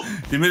 So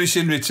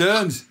diminishing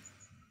returns.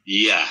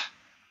 Yeah.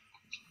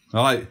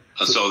 Right.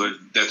 And so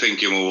they're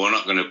thinking, well,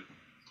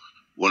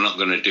 we're not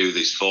going to do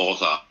this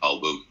 4th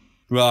album,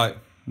 right,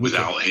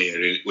 without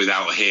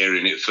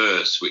hearing it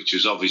first, which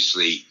is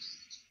obviously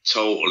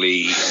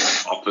totally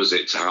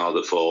opposite to how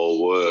the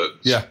 4 works.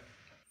 Yeah.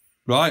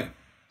 Right.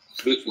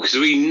 Because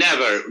we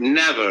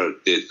never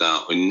did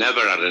that. We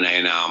never had an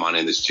A&R man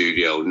in the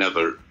studio.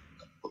 Never.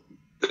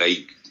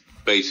 They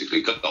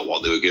basically got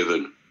what they were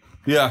given.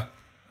 Yeah.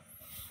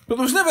 But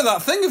there was never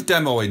that thing of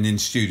demoing in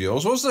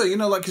studios, was there?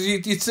 Because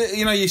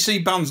you see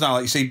bands now,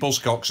 like you see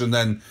Buzzcocks, and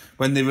then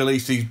when they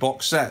release these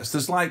box sets,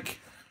 there's like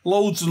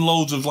loads and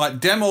loads of like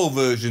demo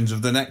versions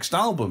of the next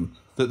album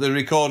that they're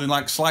recording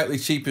like slightly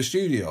cheaper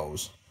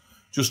studios,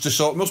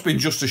 it must be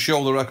just to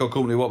show the record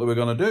company what they were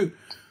going to do.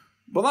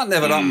 But that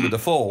never happened with The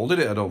Fall, did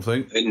it? I don't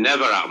think it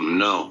never happened.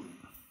 No.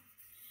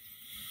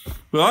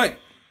 Right.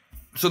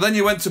 So then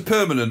you went to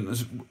Permanent.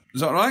 Is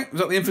that right?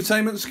 Was that the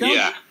Infotainment scan?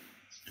 Yeah.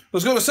 I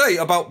was going to say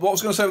about the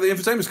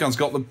Infotainment scan's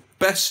got the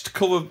best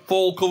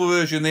fall cover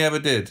version they ever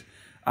did,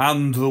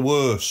 and the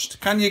worst.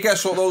 Can you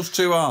guess what those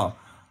two are?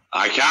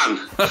 I can.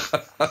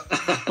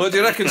 What do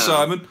you reckon,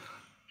 Simon?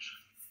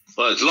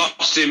 Well, it's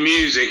Lost in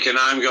Music, and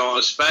I'm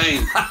going to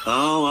Spain.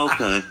 Oh,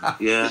 okay.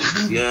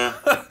 Yeah.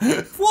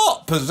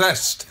 What?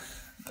 Possessed?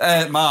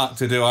 Mark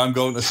to do I'm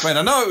Going to Spain.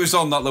 I know it was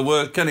on that the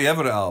worst Kenny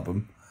Everett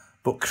album,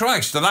 but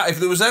Christ, and that if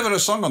there was ever a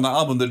song on that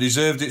album that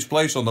deserved its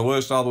place on the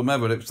worst album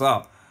ever, it's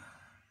that.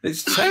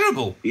 It's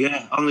terrible.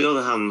 Yeah. On the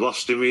other hand,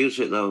 Lost in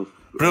Music though.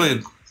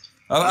 Brilliant.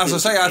 As I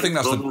say, I think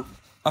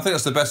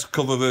that's the best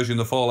cover version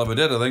the Fall ever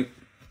did. I think.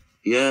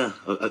 Yeah.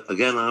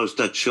 Again, I was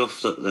dead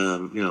chuffed that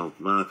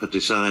Mark had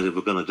decided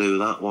we're going to do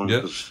that one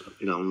because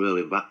I'm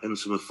really back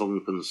into my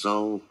funk and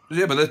soul.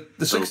 Yeah, but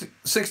the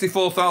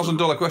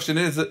 $64,000 question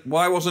is that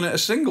why wasn't it a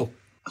single?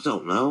 I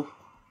don't know.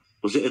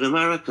 Was it in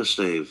America,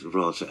 Steve, that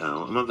brought it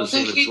out? I remember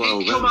seeing it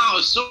 12 it come out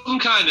as some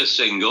kind of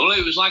single.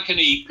 It was like an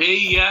EP,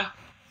 yeah.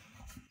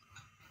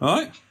 All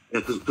right. Yeah,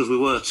 because we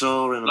were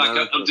touring.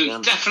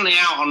 Definitely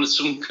out on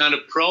some kind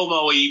of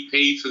promo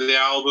EP for the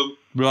album.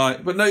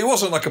 Right, but no, it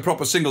wasn't like a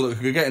proper single that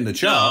could get in the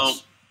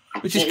charts,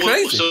 which is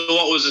crazy. So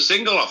what was the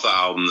single off that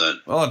album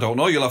then? Well, I don't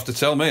know. You'll have to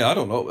tell me. I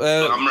don't know.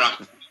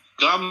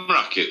 Glam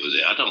Racket was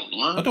it? I don't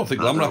know. I don't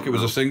think Glam Racket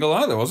was a single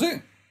either, was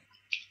it?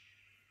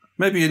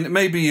 Maybe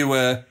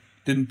you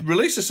didn't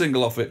release a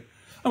single off it.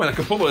 I mean, I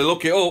could probably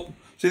look it up.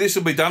 See, this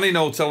will be Danny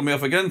now telling me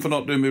off again for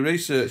not doing my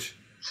research.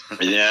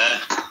 Yeah.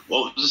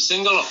 What was the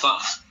single off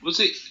that? Was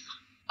it?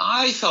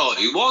 I thought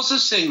it was a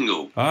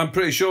single. I'm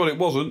pretty sure it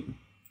wasn't. In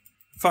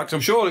fact,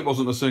 I'm sure it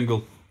wasn't a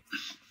single.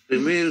 The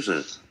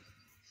music?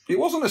 It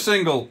wasn't a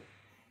single.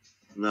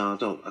 No,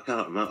 I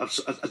can't remember.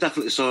 I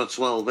definitely saw a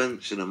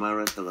 12-inch in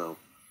America, though,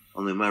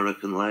 on the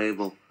American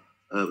label.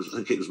 I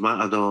think it was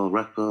Matador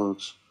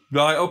Records.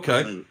 Right,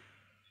 okay. And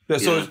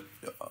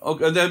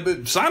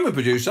then Simon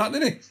produced that,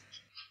 didn't he?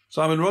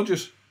 Simon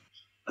Rogers.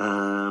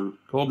 I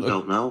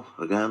don't know,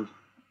 again.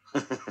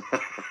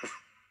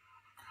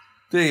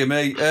 Dear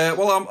me.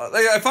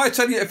 If I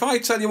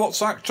tell you what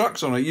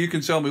tracks on it, you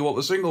can tell me what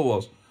the single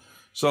was.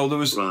 So there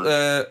was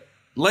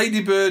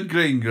Ladybird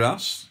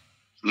Greengrass,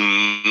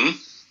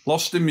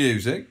 Lost in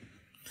Music,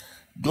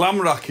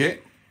 Glam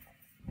Racket,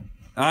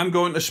 I'm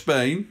Going to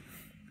Spain,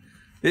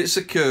 It's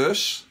a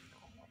Curse,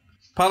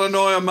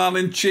 Paranoia Man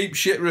in Cheap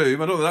Shit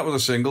Room. I don't think that was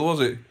a single, was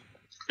it?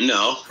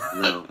 No.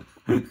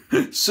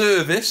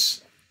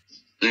 Service.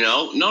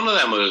 No, none of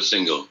them were a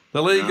single.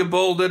 The League of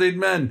Bald-Headed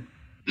Men.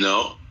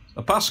 No.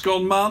 A Pass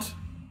Gone Mad.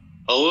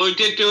 Oh, we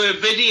did do a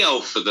video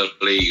for the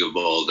League of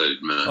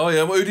Bald-Headed Men. Oh,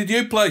 yeah. Well, who did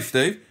you play,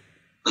 Steve?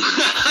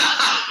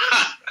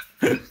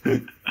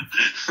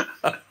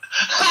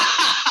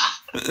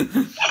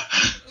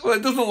 Well,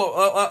 it doesn't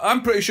look...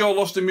 I'm pretty sure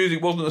Lost in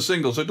Music wasn't a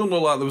single, so it doesn't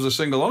look like there was a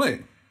single on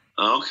it.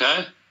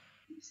 Okay.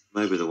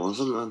 Maybe there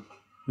wasn't, then.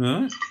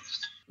 Yeah.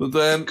 But,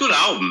 good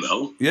album,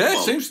 though. Yeah, it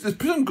seems there's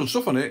some good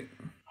stuff on it.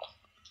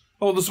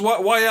 Oh, there's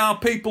Why Are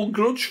People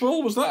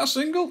Grudgeful? Was that a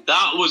single?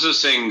 That was a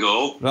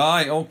single.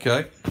 Right,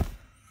 okay.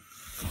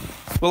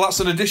 Well, that's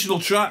an additional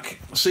track,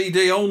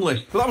 CD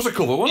only. But that was a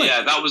cover, wasn't it?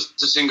 Yeah, that was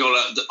the single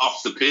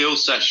off the Peel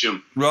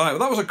session. Right, well,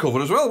 that was a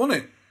cover as well,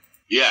 wasn't it?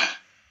 Yeah.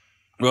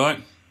 Right.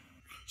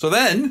 So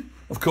then,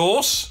 of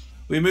course,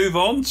 we move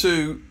on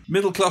to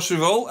Middle Class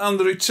Revolt and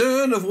the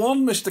return of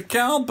one Mr.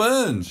 Carl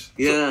Burns.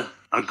 Yeah,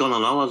 I'd gone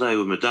on holiday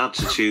with my dad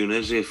to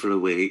Tunisia for a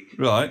week.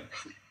 Right.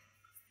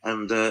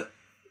 And,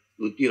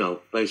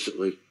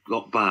 basically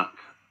got back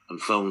and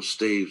phoned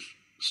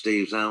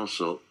Steve's house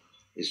up.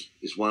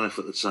 His wife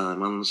at the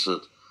time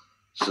answered.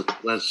 Said,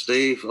 "Where's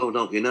Steve? Oh,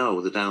 don't you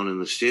know? They're down in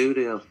the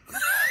studio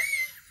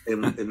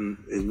in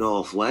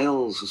North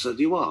Wales." I said,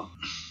 "You what?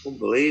 Wouldn't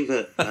believe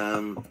it."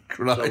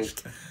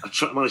 Christ.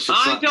 So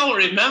I don't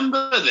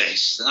remember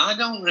this. I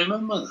don't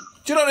remember that.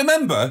 Do you not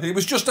remember? It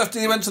was just after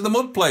you went to the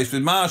mud place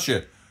with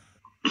Marcia.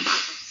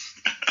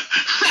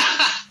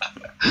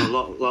 A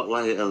lot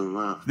later than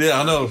that. Yeah,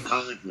 I know.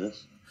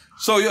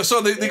 So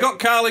they got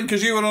Carl in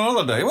because you were on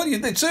holiday. Well,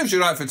 it serves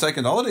you right for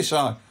taking a holiday,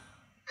 Si.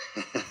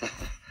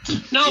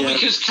 No,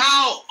 because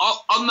Carl,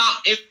 on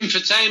that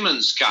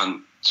Infotainment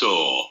Scan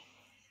tour,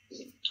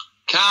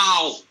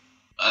 Carl,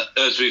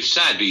 as we've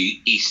said,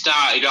 he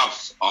started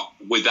off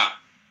with that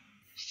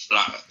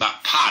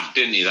pad,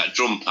 didn't he? That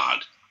drum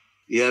pad.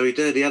 Yeah, he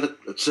did. He had a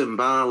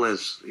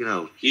timbales,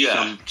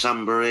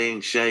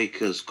 tambourine,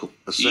 shakers,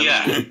 a cymbal.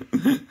 Yeah.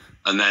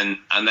 And then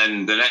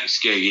the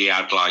next gig he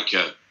had like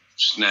a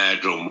snare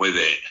drum with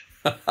it.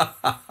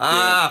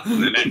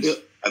 And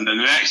then the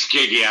next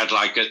gig he had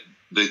like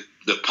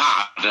the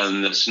pad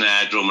and the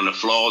snare drum and a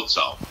floor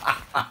tom.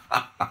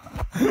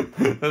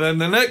 And then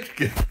the next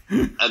gig.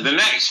 And the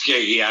next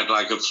gig he had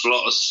like a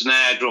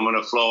snare drum and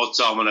a floor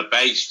tom and a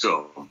bass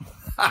drum.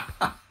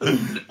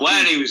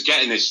 Where he was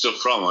getting this stuff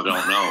from, I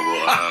don't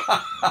know.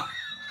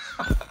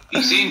 But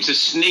he seemed to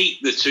sneak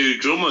the two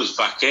drummers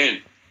back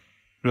in.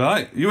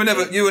 Right. You were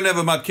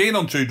never mad keen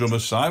on two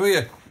drummers, Si, were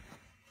you?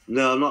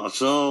 No, not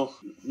at all.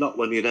 Not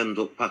when you'd end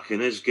up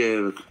packing his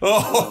gear at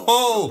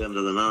the end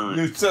of the night.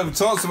 You've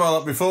talked about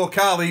that before.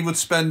 Carl, he would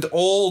spend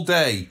all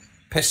day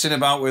pissing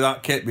about with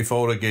that kit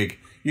before a gig.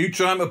 You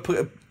try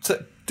to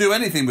do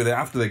anything with it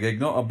after the gig,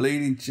 not a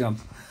bleeding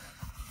chance.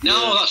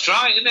 No, that's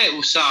right, isn't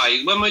it,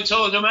 Si? When we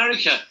toured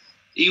America,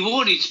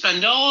 he'd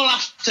spend all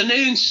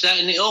afternoon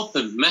setting it up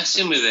and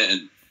messing with it.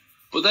 And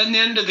But then the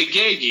end of the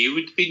gig, you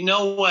would be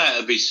nowhere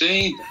to be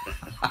seen.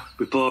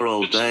 With poor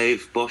old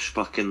Dave Bush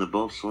back in the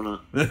bus,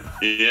 wasn't it?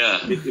 Yeah.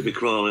 He'd be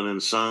crawling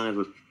inside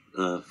with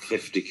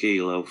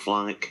 50-kilo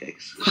flight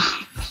kicks.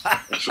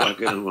 That's what I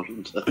can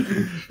wonder.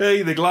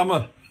 Hey, the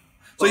glamour.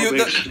 So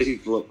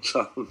Steve looked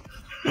on.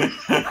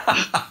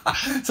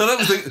 So that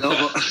was the...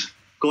 No, but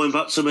going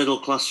back to Middle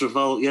Class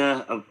Revolt,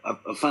 yeah,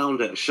 I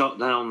found it, a shot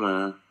down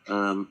there,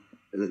 and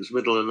it was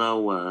middle of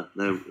nowhere,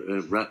 near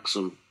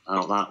Wrexham,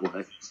 out that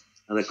way.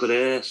 And I could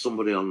hear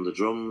somebody on the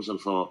drums and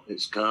thought,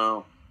 it's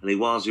Carl. And he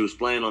was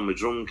playing on my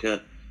drum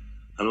kit.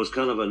 And I was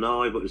kind of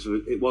annoyed, but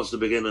it was the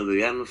beginning of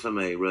the end for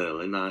me,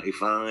 really,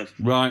 95.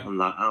 Right. On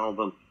that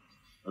album.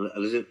 And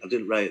I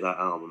didn't rate that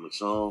album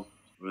at all,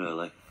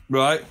 really.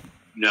 Right.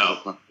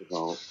 No.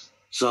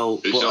 So,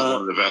 it's not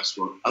one of the best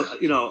ones. I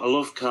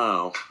love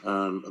Carl.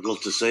 I'd love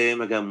to see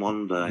him again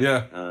one day.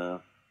 Yeah.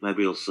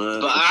 Maybe he'll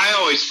serve. But I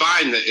always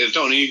find that, I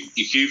don't know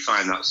if you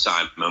find that,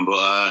 Simon,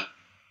 but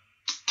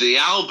the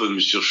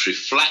albums just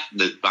reflect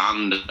the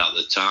band at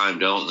the time,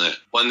 don't they?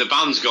 When the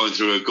band's going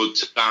through a good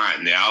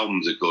time, the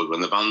albums are good.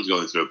 When the band's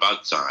going through a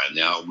bad time,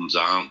 the albums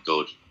aren't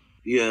good.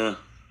 Yeah,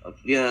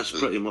 it's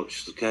pretty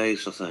much the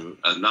case, I think.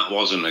 And that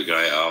wasn't a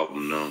great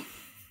album, no.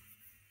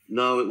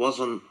 No, it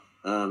wasn't.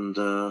 And,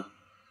 I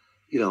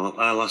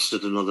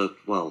lasted another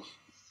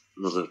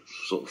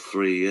sort of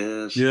 3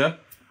 years. Yeah.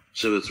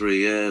 2 or 3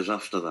 years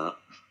after that.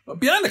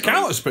 Behind the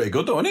Counter's pretty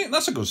good, though, isn't it?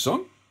 That's a good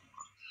song.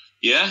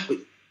 Yeah.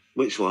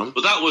 Which one?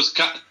 But that was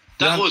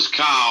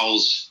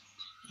Carl's.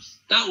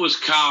 That was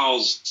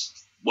Carl's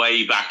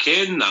way back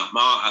in. That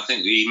Mark, I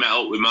think he met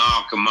up with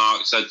Mark, and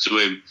Mark said to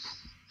him,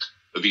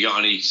 "Have you got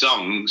any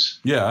songs?"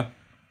 Yeah.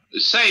 The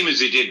same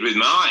as he did with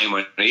Martin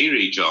when he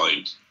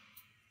rejoined.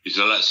 He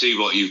said, "Let's see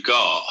what you've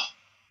got."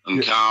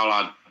 And Carl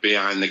had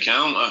Behind the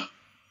Counter.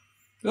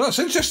 Well, that's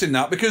interesting,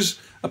 that, because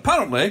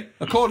apparently,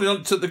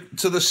 according to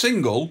the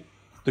single,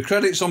 the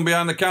credits on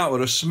Behind the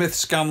Counter are Smith,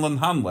 Scanlon,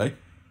 Hanley.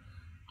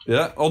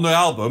 Yeah, on the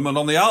album, and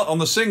on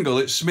the single,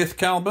 it's Smith,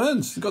 Carl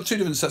Burns. They've got 2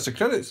 different sets of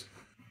credits.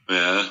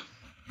 Yeah.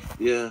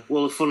 Yeah,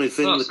 well, the funny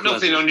thing... That's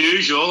nothing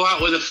unusual,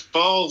 that with the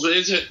Falls,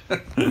 is it?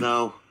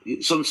 No.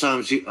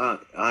 Sometimes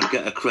I'd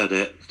get a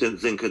credit, didn't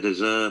think I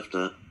deserved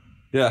it.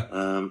 Yeah.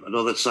 And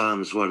other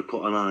times where I'd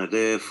put an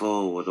idea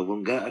forward, I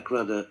wouldn't get a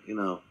credit,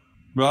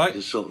 Right.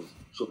 Just sort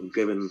of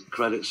giving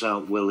credits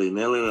out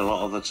willy-nilly a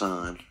lot of the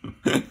time.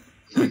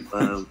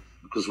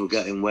 Because we're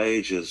getting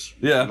wages.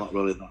 Yeah. I'm not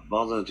really that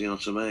bothered, you know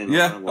what I mean?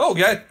 Yeah.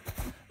 Okay.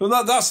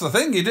 Well, that's the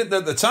thing. You didn't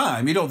at the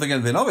time. You don't think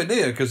anything of it, do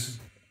you? Because...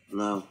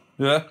 No.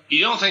 Yeah.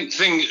 You don't think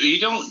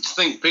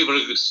people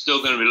are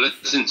still going to be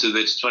listening to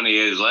this 20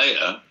 years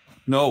later?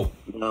 No.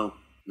 Well,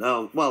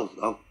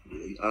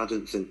 I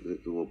didn't think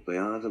that there would be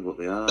either, but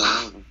they are.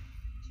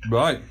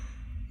 Right.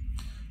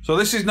 So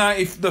this is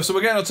 90. So we're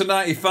getting on to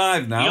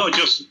 95 now.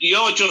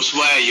 You're just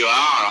where you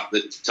are at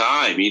the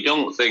time. You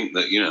don't think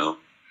that,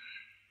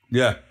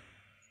 Yeah.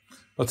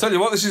 I'll tell you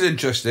what, this is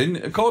interesting.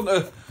 According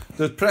to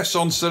the press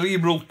on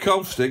Cerebral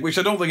Caustic, which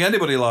I don't think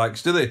anybody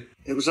likes, do they?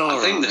 It was all right.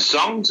 I think the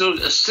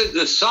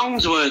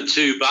songs weren't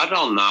too bad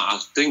on that. I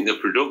think the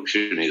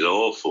production is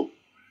awful.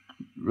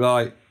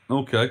 Right,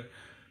 okay.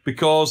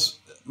 Because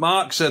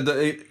Mark said that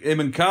him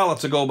and Carl had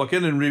to go back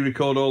in and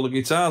re-record all the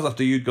guitars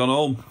after you'd gone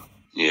home.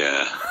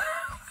 Yeah.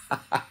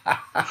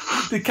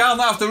 Did Carl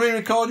not have to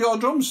re-record your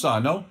drums, Si?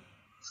 No?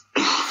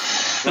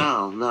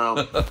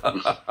 No.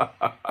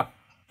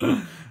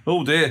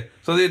 Oh dear.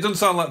 So it doesn't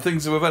sound like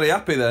things were very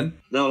happy then.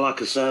 No,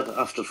 like I said,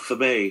 after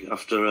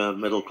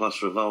Middle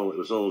Class Revolt, it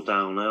was all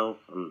downhill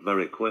and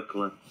very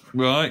quickly.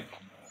 Right.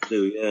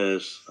 2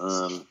 years.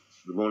 The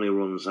money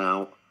runs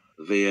out.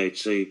 The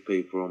VAT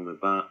people on my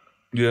back.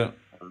 Yeah.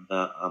 And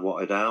I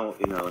wanted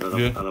out, and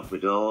then I had my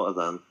daughter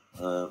then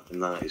in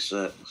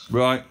 96.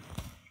 Right.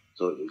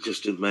 So it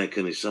just didn't make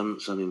any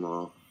sense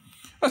anymore.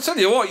 I tell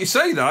you what, you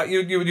say that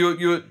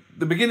you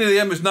the beginning of the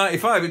end was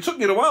 95. It took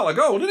you a while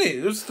ago, didn't it?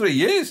 It was 3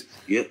 years.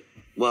 Yeah.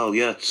 Well,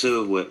 yeah,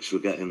 2 of which were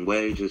getting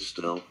wages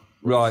still.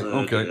 Right.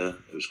 Third, okay.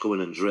 It was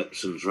coming in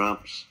drips and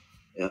drabs.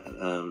 Yeah,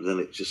 and then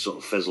it just sort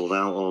of fizzled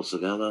out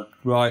altogether.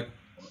 Right.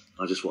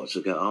 I just wanted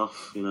to get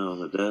off, and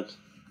I did.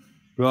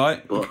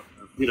 Right. But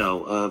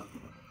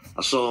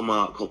I saw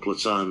Mark a couple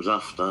of times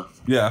after.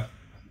 Yeah.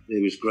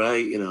 He was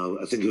great,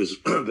 I think he was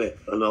a bit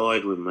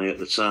annoyed with me at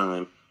the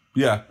time.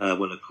 Yeah.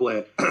 When I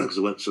quit, because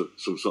I went to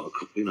some sort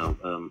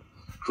of,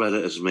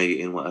 creditors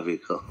meeting, whatever you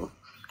call it.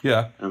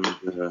 Yeah. And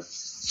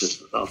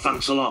just,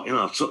 thanks a lot,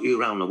 I took you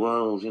around the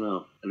world,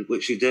 and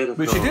which he did, of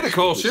course. Which he did, of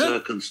course, yeah.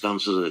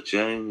 Circumstances had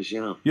changed,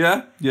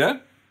 Yeah, yeah.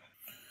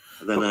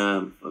 And then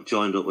I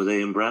joined up with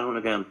Ian Brown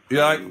again.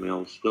 Yeah. My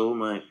old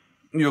schoolmate.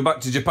 You were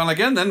back to Japan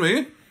again then, were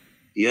you?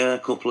 Yeah, a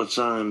couple of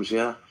times,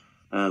 yeah.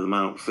 The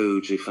Mount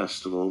Fuji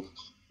Festival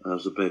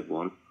was a big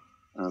one.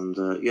 And,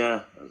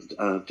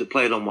 I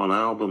played on one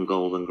album,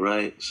 Golden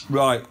Greats.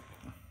 Right.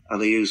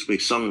 And I used my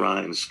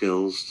songwriting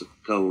skills to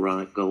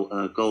co-write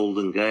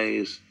Golden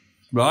Gaze.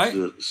 Right.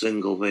 The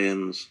single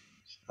veins,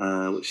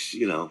 which,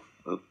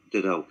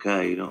 did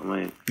okay, you know what I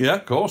mean? Yeah,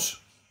 of course.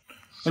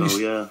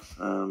 So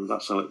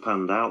that's how it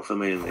panned out for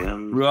me in the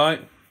end.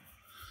 Right.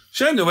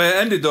 Shame the way it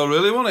ended, though,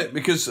 really, wasn't it?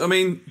 Because I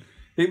mean,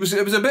 it was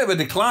a bit of a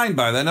decline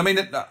by then. I mean,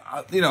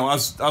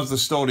 as the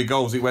story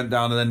goes, it went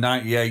down, and then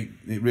 '98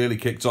 it really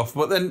kicked off.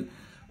 But then,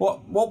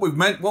 what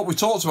we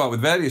talked about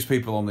with various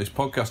people on this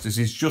podcast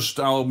is just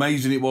how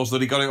amazing it was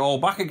that he got it all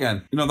back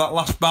again. You know, that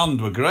last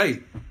band were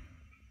great.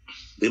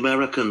 The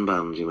American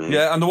band, you mean?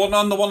 Yeah, and the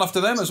one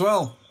after them as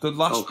well.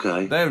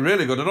 Okay. They're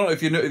really good. I don't know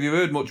if you've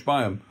heard much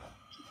by them.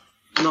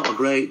 Not a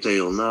great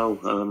deal,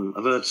 no.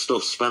 I've heard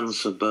stuff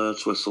Spencer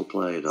Birtwistle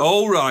played on.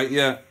 Oh, right,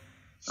 yeah.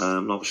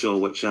 I'm not sure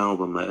which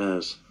album it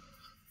is.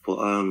 But,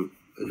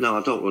 no,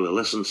 I don't really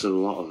listen to a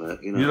lot of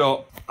it. You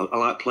know, I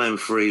like playing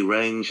Free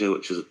Range,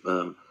 which is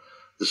the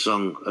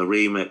song, a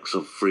remix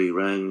of Free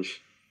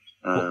Range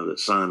that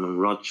Simon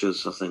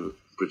Rogers, I think,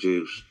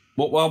 produced.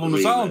 What album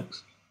was that on?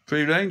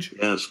 Free Range?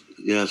 Yes,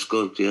 it's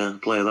good, yeah.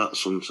 Play that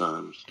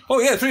sometimes. Oh,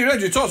 yeah, Free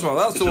Range, you talked about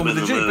that. That's the one with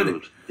the Jeep, isn't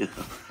it? Yeah.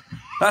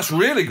 That's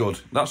really good.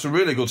 That's a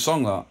really good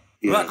song, that.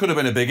 Yeah. That could have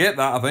been a big hit,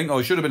 that, I think. Or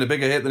it should have been a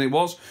bigger hit than it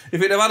was. If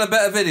it'd have had a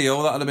better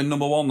video, that would have been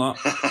number one, that.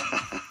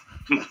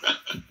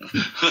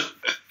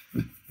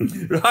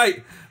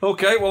 Right.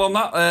 Okay, well, on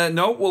that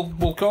note,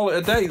 we'll call it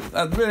a day.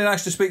 Really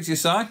nice to speak to you,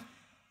 Si.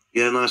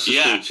 Yeah, nice to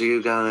speak to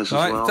you guys as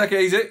well. Take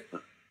it easy.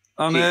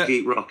 And,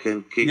 keep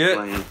rocking, keep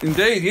playing.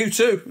 Indeed, you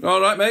too.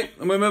 All right, mate.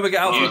 And we'll never get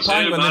out of the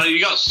pint. Have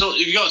you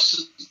got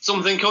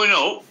something coming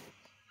up?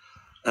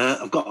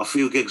 I've got a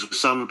few gigs with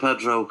San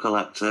Pedro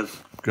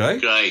Collective.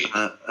 Great.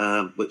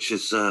 Which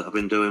is I've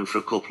been doing for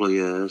a couple of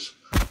years.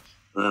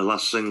 The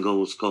last single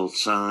was called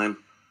Time,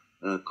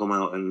 come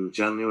out in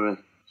January.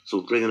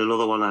 So bringing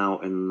another one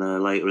out in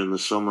later in the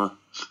summer.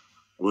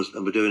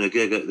 I'll be doing a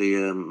gig at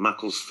the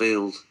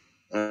Macclesfield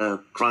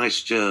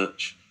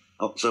Christchurch,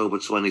 October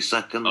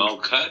 22nd.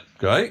 Okay.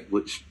 Great.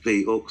 Which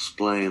Pete Hook's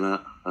playing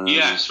at.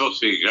 It's supposed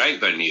to be a great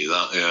venue,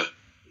 that, yeah.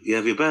 Yeah,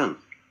 have you been?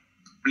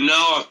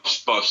 No,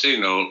 I've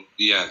seen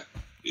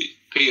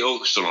Pete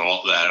Hook's done a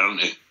lot there,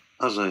 hasn't he?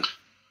 Has he?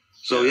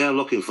 So,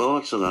 looking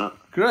forward to that.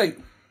 Great.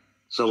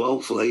 So,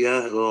 hopefully,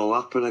 it'll all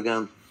happen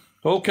again.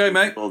 Okay,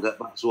 mate. We'll get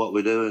back to what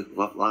we're doing,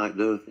 like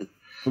doing.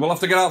 We'll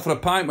have to get out for a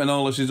pint when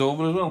all this is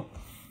over as well.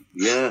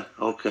 Yeah,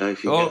 okay,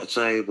 if you get a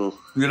table.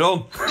 You're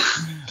on.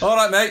 All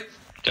right, mate.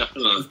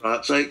 Definitely.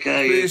 Right, take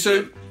care. See you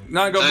soon.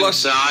 Night, God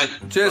bless.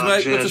 Cheers,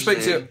 mate. Good to speak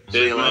to you.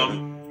 See you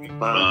later.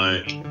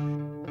 Bye.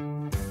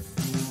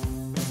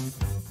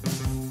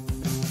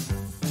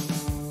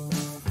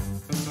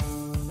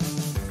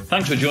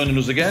 Thanks for joining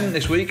us again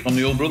this week on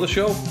The Old Brother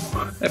Show.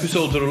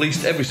 Episodes are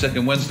released every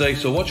second Wednesday,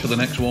 so watch for the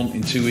next one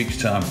in 2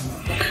 weeks' time.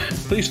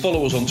 Please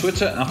follow us on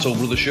Twitter @Old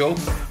Brother Show,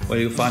 where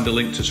you'll find a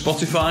link to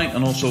Spotify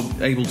and also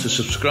able to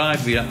subscribe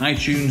via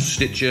iTunes,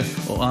 Stitcher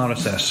or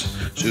RSS,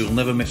 so you'll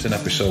never miss an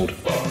episode.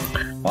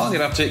 While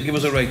you're at it, give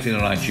us a rating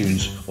on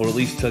iTunes, or at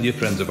least tell your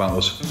friends about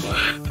us.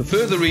 For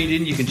further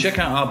reading, you can check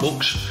out our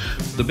books,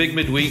 The Big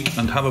Midweek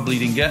and Have a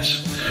Bleeding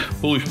Guess,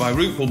 published by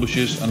Root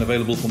Publishers and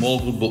available from all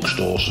good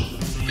bookstores.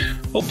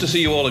 Hope to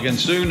see you all again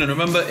soon, and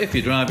remember, if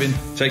you're driving,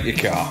 take your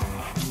car.